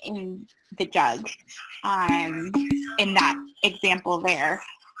everything in the jug in that example there.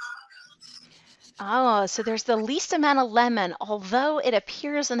 Oh, so there's the least amount of lemon, although it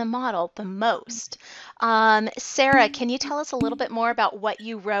appears in the model the most. Sarah, can you tell us a little bit more about what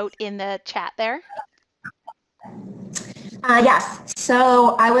you wrote in the chat there? Yes.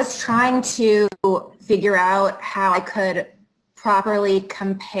 So I was trying to figure out how I could properly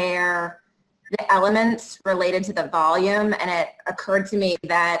compare the elements related to the volume, and it occurred to me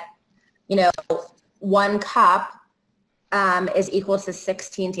that, 1 cup is equal to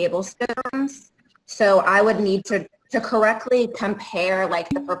 16 tablespoons. So I would need to correctly compare like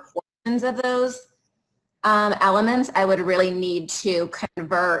the proportions of those elements. I would really need to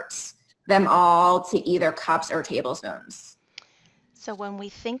convert them all to either cups or tablespoons. So when we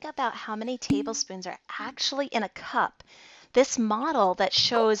think about how many tablespoons are actually in a cup, this model that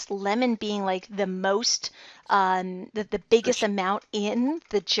shows lemon being like the most, the biggest amount in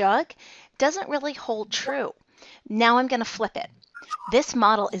the jug doesn't really hold true. Now I'm going to flip it. This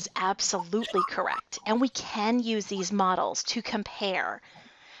model is absolutely correct, and we can use these models to compare,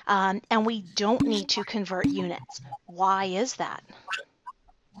 and we don't need to convert units. Why is that?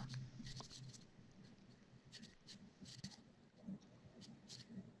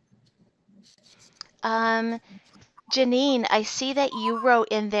 Janine, I see that you wrote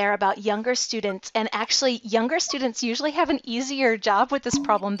in there about younger students, and actually younger students usually have an easier job with this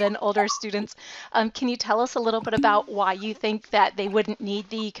problem than older students. Can you tell us a little bit about why you think that they wouldn't need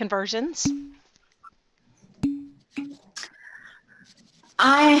the conversions?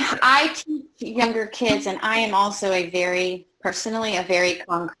 I teach younger kids, and I am also personally a very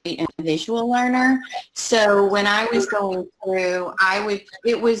concrete and visual learner. So when I was going through,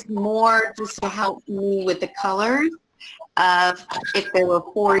 it was more just to help me with the colors of if there were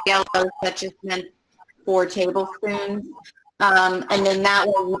 4 yellows, that just meant 4 tablespoons. And then that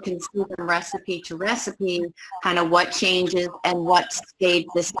way you can see from recipe to recipe kind of what changes and what stayed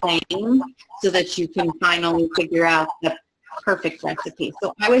the same so that you can finally figure out the perfect recipe.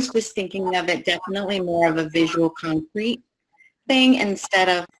 So I was just thinking of it definitely more of a visual concrete thing instead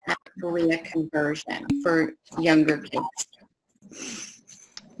of actually a conversion for younger kids.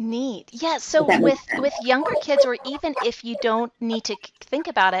 Neat. Yeah, so with younger kids, or even if you don't need to think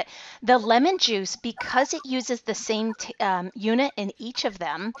about it, the lemon juice, because it uses the same unit in each of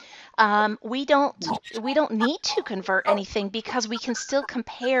them, we don't need to convert anything because we can still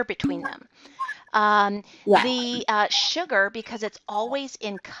compare between them. The sugar, because it's always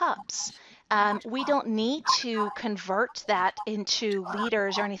in cups, we don't need to convert that into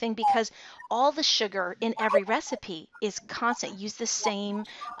liters or anything because all the sugar in every recipe is constant, use the same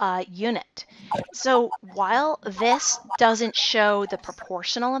unit. So while this doesn't show the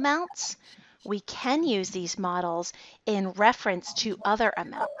proportional amounts, we can use these models in reference to other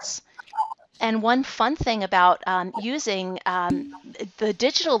amounts. And one fun thing about using the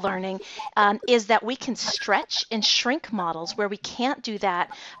digital learning is that we can stretch and shrink models where we can't do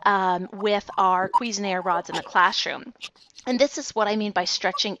that with our Cuisinart rods in the classroom. And this is what I mean by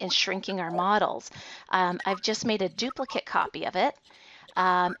stretching and shrinking our models. I've just made a duplicate copy of it,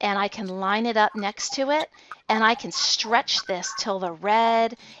 and I can line it up next to it, and I can stretch this till the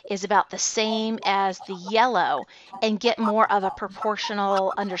red is about the same as the yellow and get more of a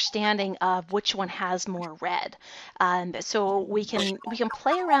proportional understanding of which one has more red. So we can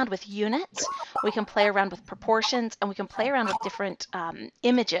play around with units, we can play around with proportions, and we can play around with different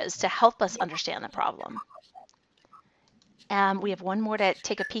images to help us understand the problem. We have one more to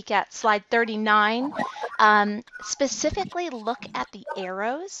take a peek at, slide 39. Specifically look at the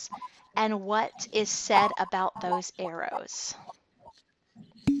arrows and what is said about those arrows.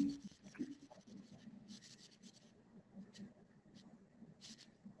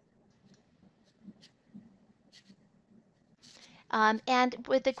 And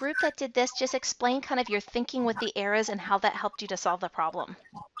with the group that did this, just explain kind of your thinking with the arrows and how that helped you to solve the problem.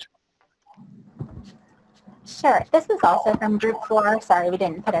 Sure. This is also from group 4. Sorry, we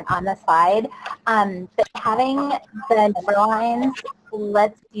didn't put it on the slide. But having the number lines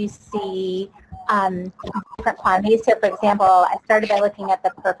lets you see different quantities. So for example, I started by looking at the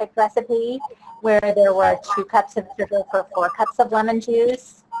perfect recipe where there were 2 cups of sugar for 4 cups of lemon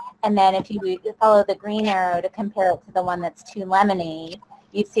juice. And then if you follow the green arrow to compare it to the one that's too lemony,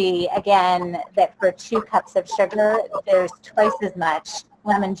 you see again that for 2 cups of sugar, there's twice as much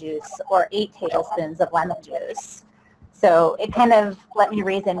lemon juice, or 8 tablespoons of lemon juice. So it kind of let me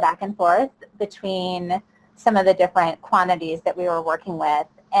reason back and forth between some of the different quantities that we were working with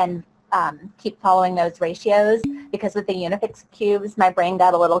and keep following those ratios, because with the Unifix cubes, my brain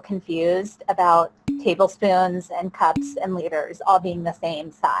got a little confused about tablespoons and cups and liters all being the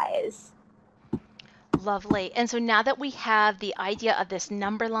same size. Lovely. And so now that we have the idea of this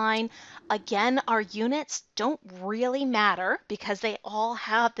number line, again, our units don't really matter because they all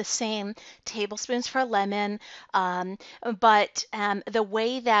have the same tablespoons for lemon, but the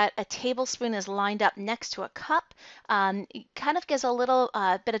way that a tablespoon is lined up next to a cup kind of gives a little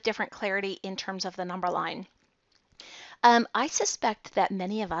bit of different clarity in terms of the number line. I suspect that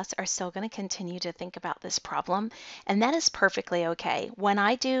many of us are still going to continue to think about this problem, and that is perfectly okay. When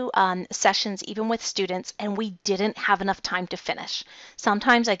I do sessions, even with students, and we didn't have enough time to finish,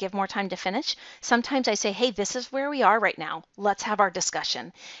 sometimes I give more time to finish. Sometimes I say, hey, this is where we are right now. Let's have our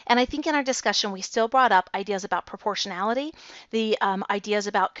discussion. And I think in our discussion, we still brought up ideas about proportionality, the ideas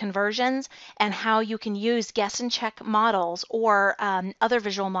about conversions, and how you can use guess and check models or other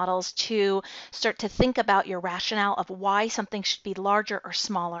visual models to start to think about your rationale of why something should be larger or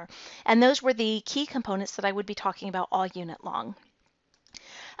smaller. And those were the key components that I would be talking about all unit long.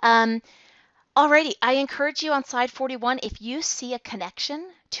 Alrighty, I encourage you on slide 41, if you see a connection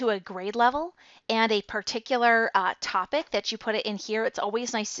to a grade level and a particular topic that you put it in here, it's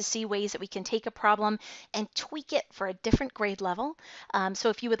always nice to see ways that we can take a problem and tweak it for a different grade level. So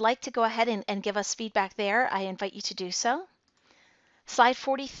if you would like to go ahead and give us feedback there, I invite you to do so. Slide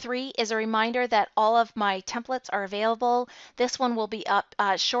 43 is a reminder that all of my templates are available. This one will be up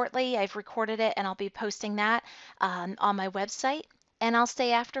shortly. I've recorded it and I'll be posting that on my website. And I'll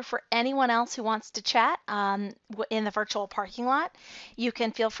stay after for anyone else who wants to chat in the virtual parking lot. You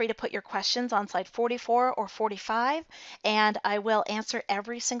can feel free to put your questions on slide 44 or 45, and I will answer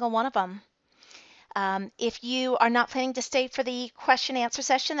every single one of them. If you are not planning to stay for the question answer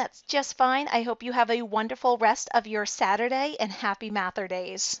session, that's just fine. I hope you have a wonderful rest of your Saturday and happy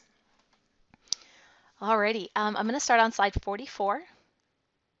MATHurdays. Alrighty, I'm going to start on slide 44.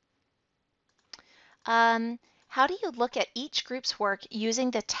 How do you look at each group's work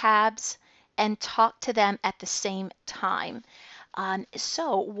using the tabs and talk to them at the same time?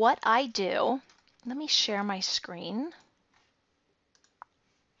 So what I do, let me share my screen.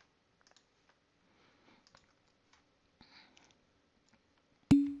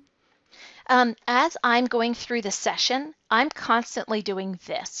 As I'm going through the session, I'm constantly doing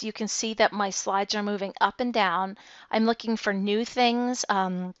this. You can see that my slides are moving up and down. I'm looking for new things,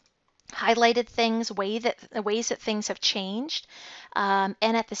 highlighted things, ways that things have changed. And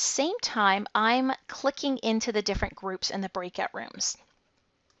at the same time, I'm clicking into the different groups in the breakout rooms.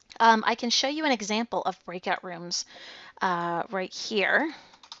 I can show you an example of breakout rooms right here.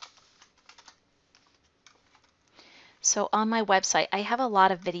 So on my website, I have a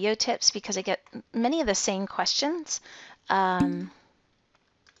lot of video tips because I get many of the same questions. This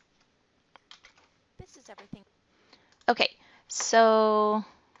is everything. Okay, so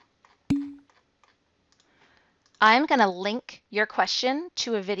I'm going to link your question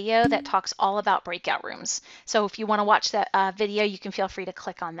to a video that talks all about breakout rooms. So if you want to watch that video, you can feel free to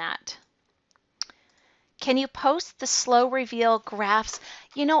click on that. Can you post the slow reveal graphs?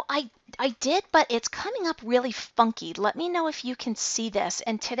 You know, I did, but it's coming up really funky. Let me know if you can see this.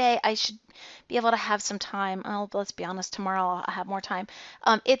 And today I should be able to have some time. Oh, let's be honest, tomorrow I'll have more time.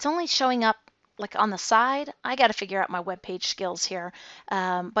 It's only showing up like on the side. I got to figure out my web page skills here.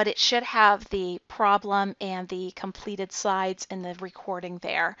 But it should have the problem and the completed slides and the recording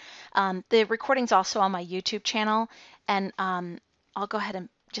there. The recording's also on my YouTube channel, and I'll go ahead and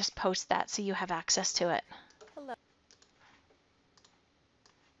just post that so you have access to it. Hello.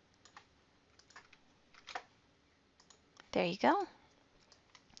 There you go.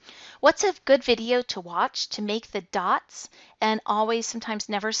 What's a good video to watch to make the dots and always sometimes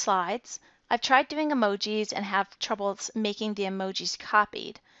never slides? I've tried doing emojis and have troubles making the emojis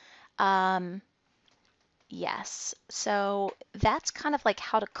copied. Yes, so that's kind of like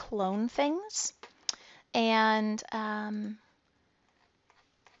how to clone things. And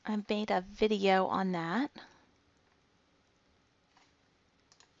I made a video on that.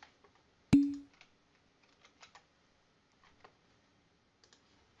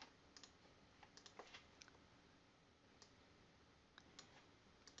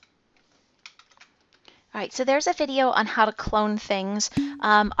 All right, so there's a video on how to clone things.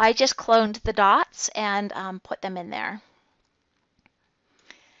 I just cloned the dots and put them in there.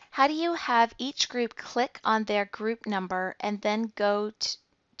 How do you have each group click on their group number and then go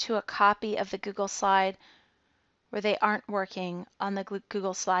to a copy of the Google slide where they aren't working on the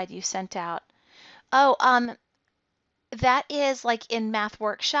Google slide you sent out? Oh, that is like in Math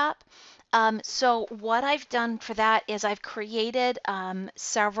Workshop. So what I've done for that is I've created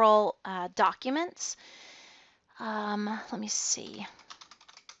several documents. Let me see.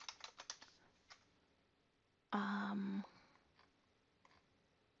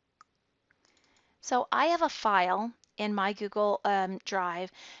 So I have a file in my Google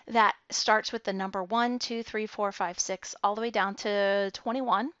Drive that starts with the number 1, 2, 3, 4, 5, 6, all the way down to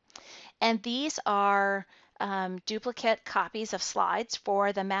 21. And these are duplicate copies of slides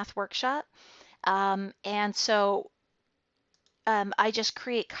for the math workshop. And so I just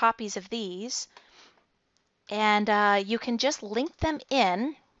create copies of these, and you can just link them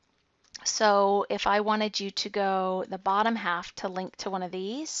in. So if I wanted you to go the bottom half to link to one of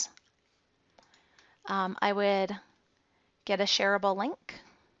these, I would get a shareable link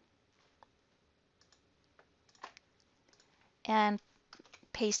and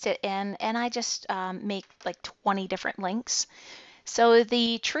paste it in, and I just make like 20 different links. So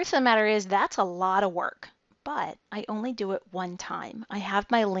the truth of the matter is that's a lot of work, but I only do it one time. I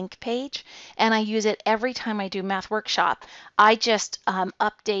have my link page and I use it every time I do Math Workshop. I just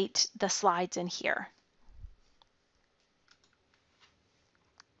update the slides in here.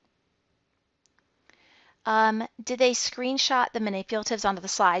 Did they screenshot the manipulatives onto the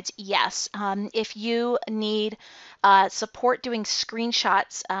slides? Yes. If you need support doing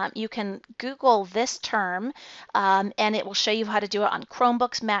screenshots, you can Google this term and it will show you how to do it on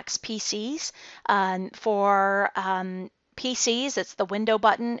Chromebooks, Macs, PCs. For PCs, it's the window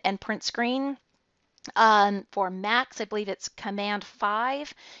button and print screen. For Macs, I believe it's Command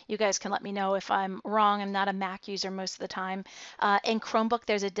 5. You guys can let me know if I'm wrong. I'm not a Mac user most of the time. In Chromebook,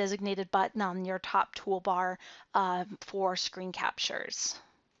 there's a designated button on your top toolbar for screen captures.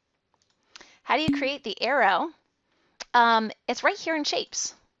 How do you create the arrow? It's right here in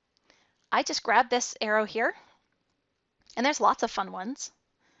Shapes. I just grab this arrow here, and there's lots of fun ones.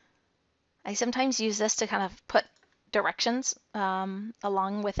 I sometimes use this to kind of put directions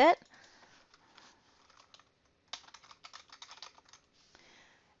along with it.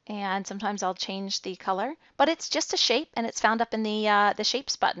 And sometimes I'll change the color, but it's just a shape and it's found up in the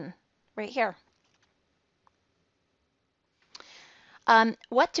Shapes button right here.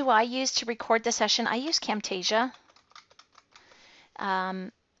 What do I use to record the session? I use Camtasia.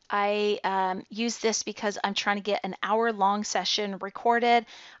 I use this because I'm trying to get an hour-long session recorded.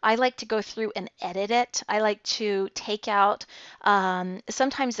 I like to go through and edit it. I like to take out,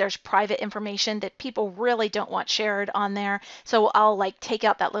 sometimes there's private information that people really don't want shared on there. So I'll like take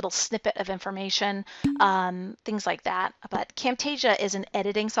out that little snippet of information, things like that. But Camtasia is an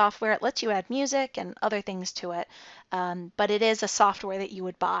editing software. It lets you add music and other things to it. But it is a software that you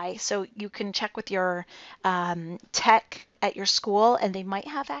would buy. So you can check with your tech at your school and they might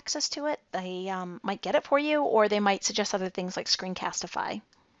have access to it. They might get it for you, or they might suggest other things like Screencastify.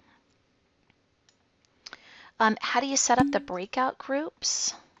 How do you set up the breakout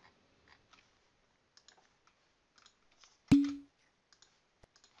groups?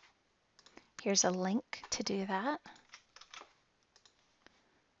 Here's a link to do that.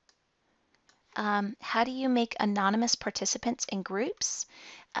 How do you make anonymous participants in groups?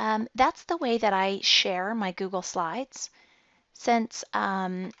 That's the way that I share my Google Slides. Since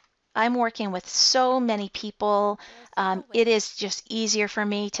I'm working with so many people, it is just easier for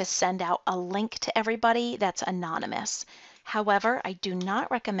me to send out a link to everybody that's anonymous. However, I do not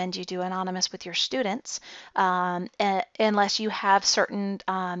recommend you do anonymous with your students unless you have certain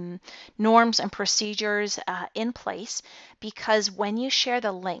norms and procedures in place, because when you share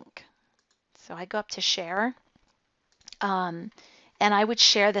the link, so I go up to share, and I would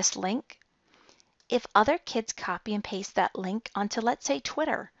share this link. If other kids copy and paste that link onto, let's say,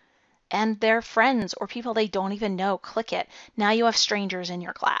 Twitter, and their friends or people they don't even know click it, now you have strangers in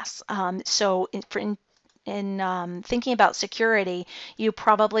your class. So in thinking about security, you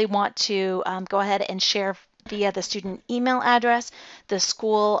probably want to go ahead and share via the student email address, the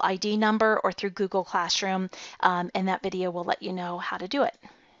school ID number, or through Google Classroom, and that video will let you know how to do it.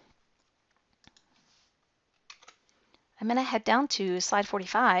 I'm going to head down to slide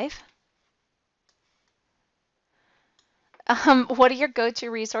 45. What are your go-to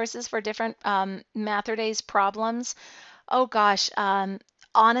resources for different MATHurdays problems? Oh gosh,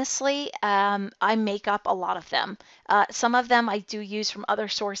 honestly, I make up a lot of them. Some of them I do use from other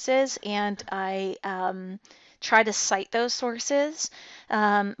sources, and I try to cite those sources.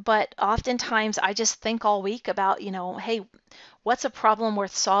 But oftentimes I just think all week about, hey, what's a problem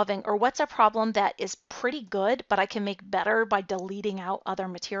worth solving, or what's a problem that is pretty good, but I can make better by deleting out other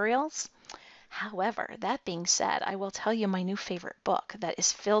materials. However, that being said, I will tell you my new favorite book that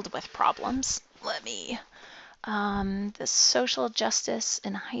is filled with problems. Let me, the social justice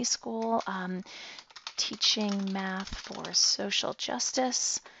in high school, teaching math for social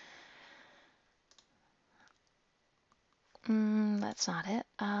justice. That's not it.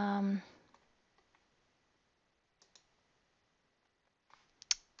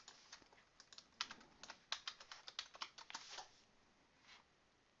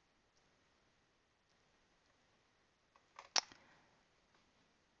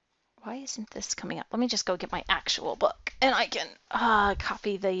 Why isn't this coming up? Let me just go get my actual book and I can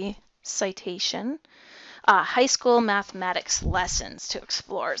copy the citation. High school mathematics lessons to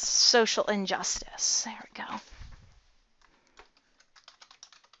explore social injustice. There we go.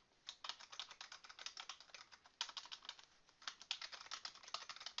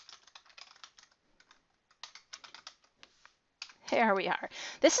 Here we are.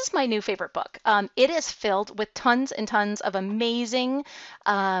 This is my new favorite book. It is filled with tons and tons of amazing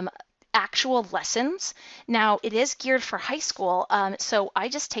actual lessons. Now, it is geared for high school, so I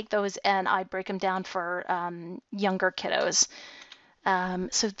just take those and I break them down for younger kiddos.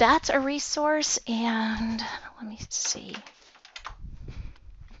 So that's a resource, and let me see.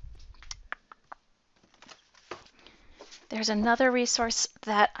 There's another resource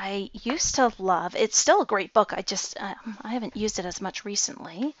that I used to love. It's still a great book. I haven't used it as much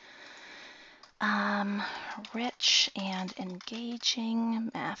recently. Rich and engaging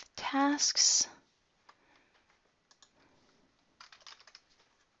math tasks.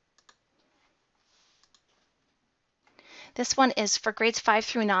 This one is for grades 5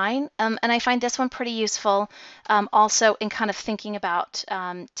 through 9, and I find this one pretty useful also in kind of thinking about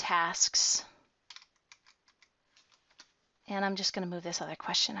tasks. And I'm just going to move this other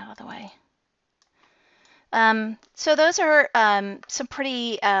question out of the way. So those are some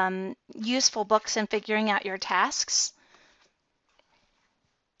pretty useful books in figuring out your tasks.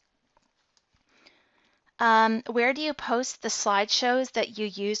 Where do you post the slideshows that you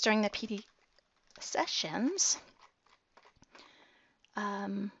use during the PD sessions?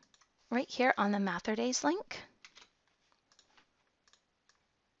 Right here on the MATHurdays link.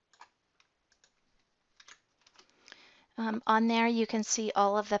 On there you can see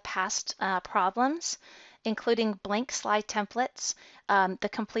all of the past problems, including blank slide templates, the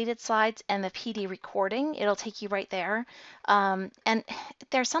completed slides, and the PD recording. It'll take you right there. And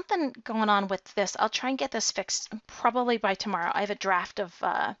there's something going on with this. I'll try and get this fixed probably by tomorrow. I have a draft of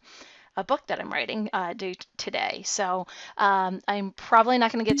a book that I'm writing due today. So I'm probably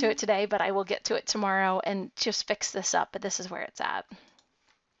not going to get to it today, but I will get to it tomorrow and just fix this up. But this is where it's at.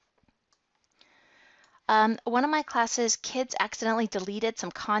 One of my classes, kids accidentally deleted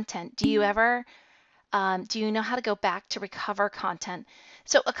some content. Do you ever, do you know how to go back to recover content?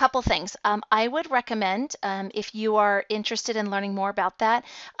 So a couple things. I would recommend, if you are interested in learning more about that,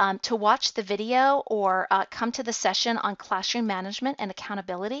 to watch the video or come to the session on classroom management and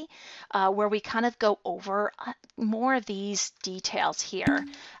accountability, where we kind of go over more of these details here.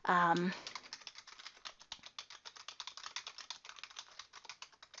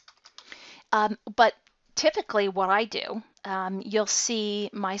 But typically what I do, you'll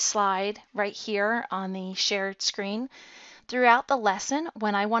see my slide right here on the shared screen. Throughout the lesson,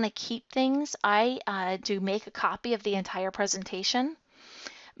 when I want to keep things, I do make a copy of the entire presentation.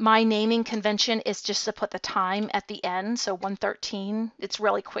 My naming convention is just to put the time at the end, so 1:13. It's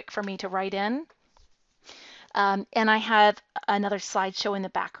really quick for me to write in. And I have another slideshow in the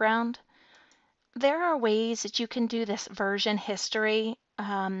background. There are ways that you can do this version history.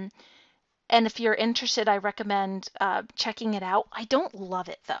 And if you're interested, I recommend checking it out. I don't love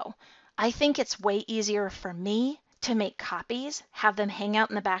it though. I think it's way easier for me to make copies, have them hang out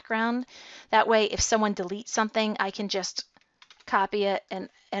in the background. That way, if someone deletes something, I can just copy it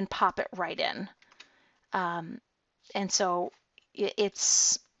and pop it right in. And so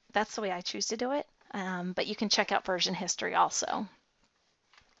that's the way I choose to do it. But you can check out version history also.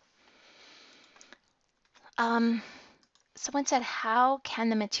 Someone said, how can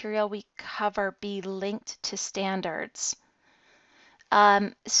the material we cover be linked to standards?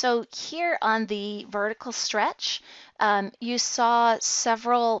 So here on the vertical stretch, you saw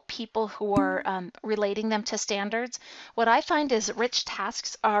several people who are relating them to standards. What I find is rich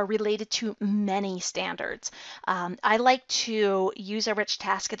tasks are related to many standards. I like to use a rich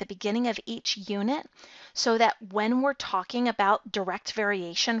task at the beginning of each unit so that when we're talking about direct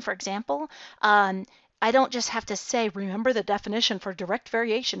variation, for example, I don't just have to say, remember the definition for direct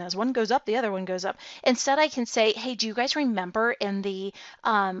variation. As one goes up, the other one goes up. Instead, I can say, hey, do you guys remember in the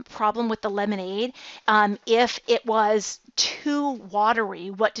problem with the lemonade, if it was too watery,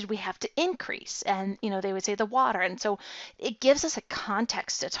 what did we have to increase? And, they would say the water. And so it gives us a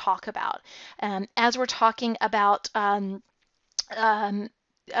context to talk about. As we're talking about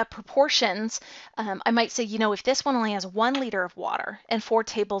proportions, I might say, if this one only has 1 liter of water and 4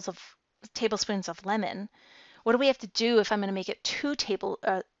 tablespoons of lemon, what do we have to do if I'm going to make it 2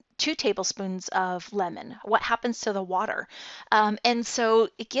 tablespoons of lemon? What happens to the water? And so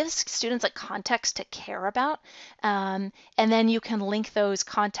it gives students like context to care about, and then you can link those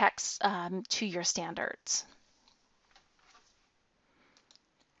contexts to your standards.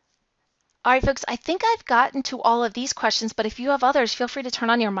 All right, folks, I think I've gotten to all of these questions, but if you have others, feel free to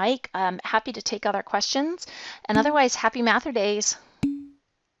turn on your mic. I'm happy to take other questions. And otherwise, happy MATHurdays.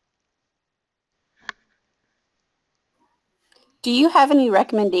 Do you have any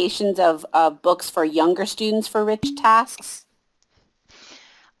recommendations of books for younger students for rich tasks?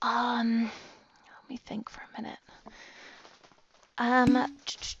 Let me think for a minute.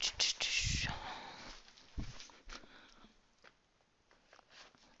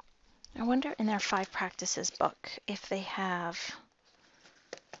 I wonder in their 5 practices book if they have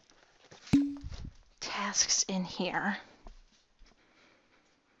tasks in here.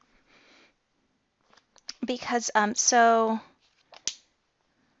 Because, so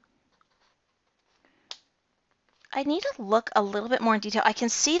I need to look a little bit more in detail. I can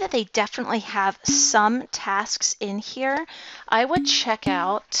see that they definitely have some tasks in here. I would check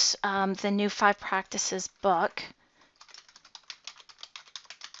out the new 5 practices book.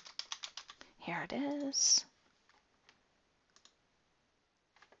 Here it is.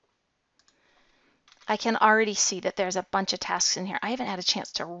 I can already see that there's a bunch of tasks in here. I haven't had a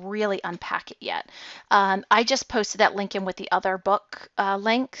chance to really unpack it yet. I just posted that link in with the other book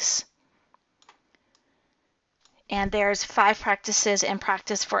links. And there's 5 practices in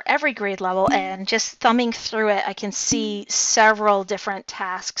practice for every grade level. And just thumbing through it, I can see several different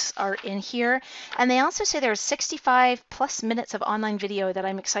tasks are in here. And they also say there's 65 plus minutes of online video that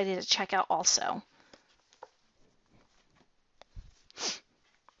I'm excited to check out also.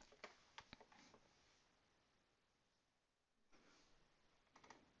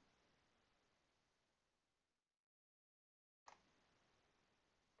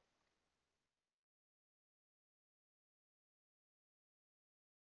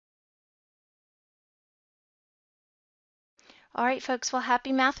 All right, folks, well,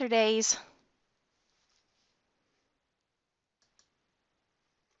 happy MATHurdays.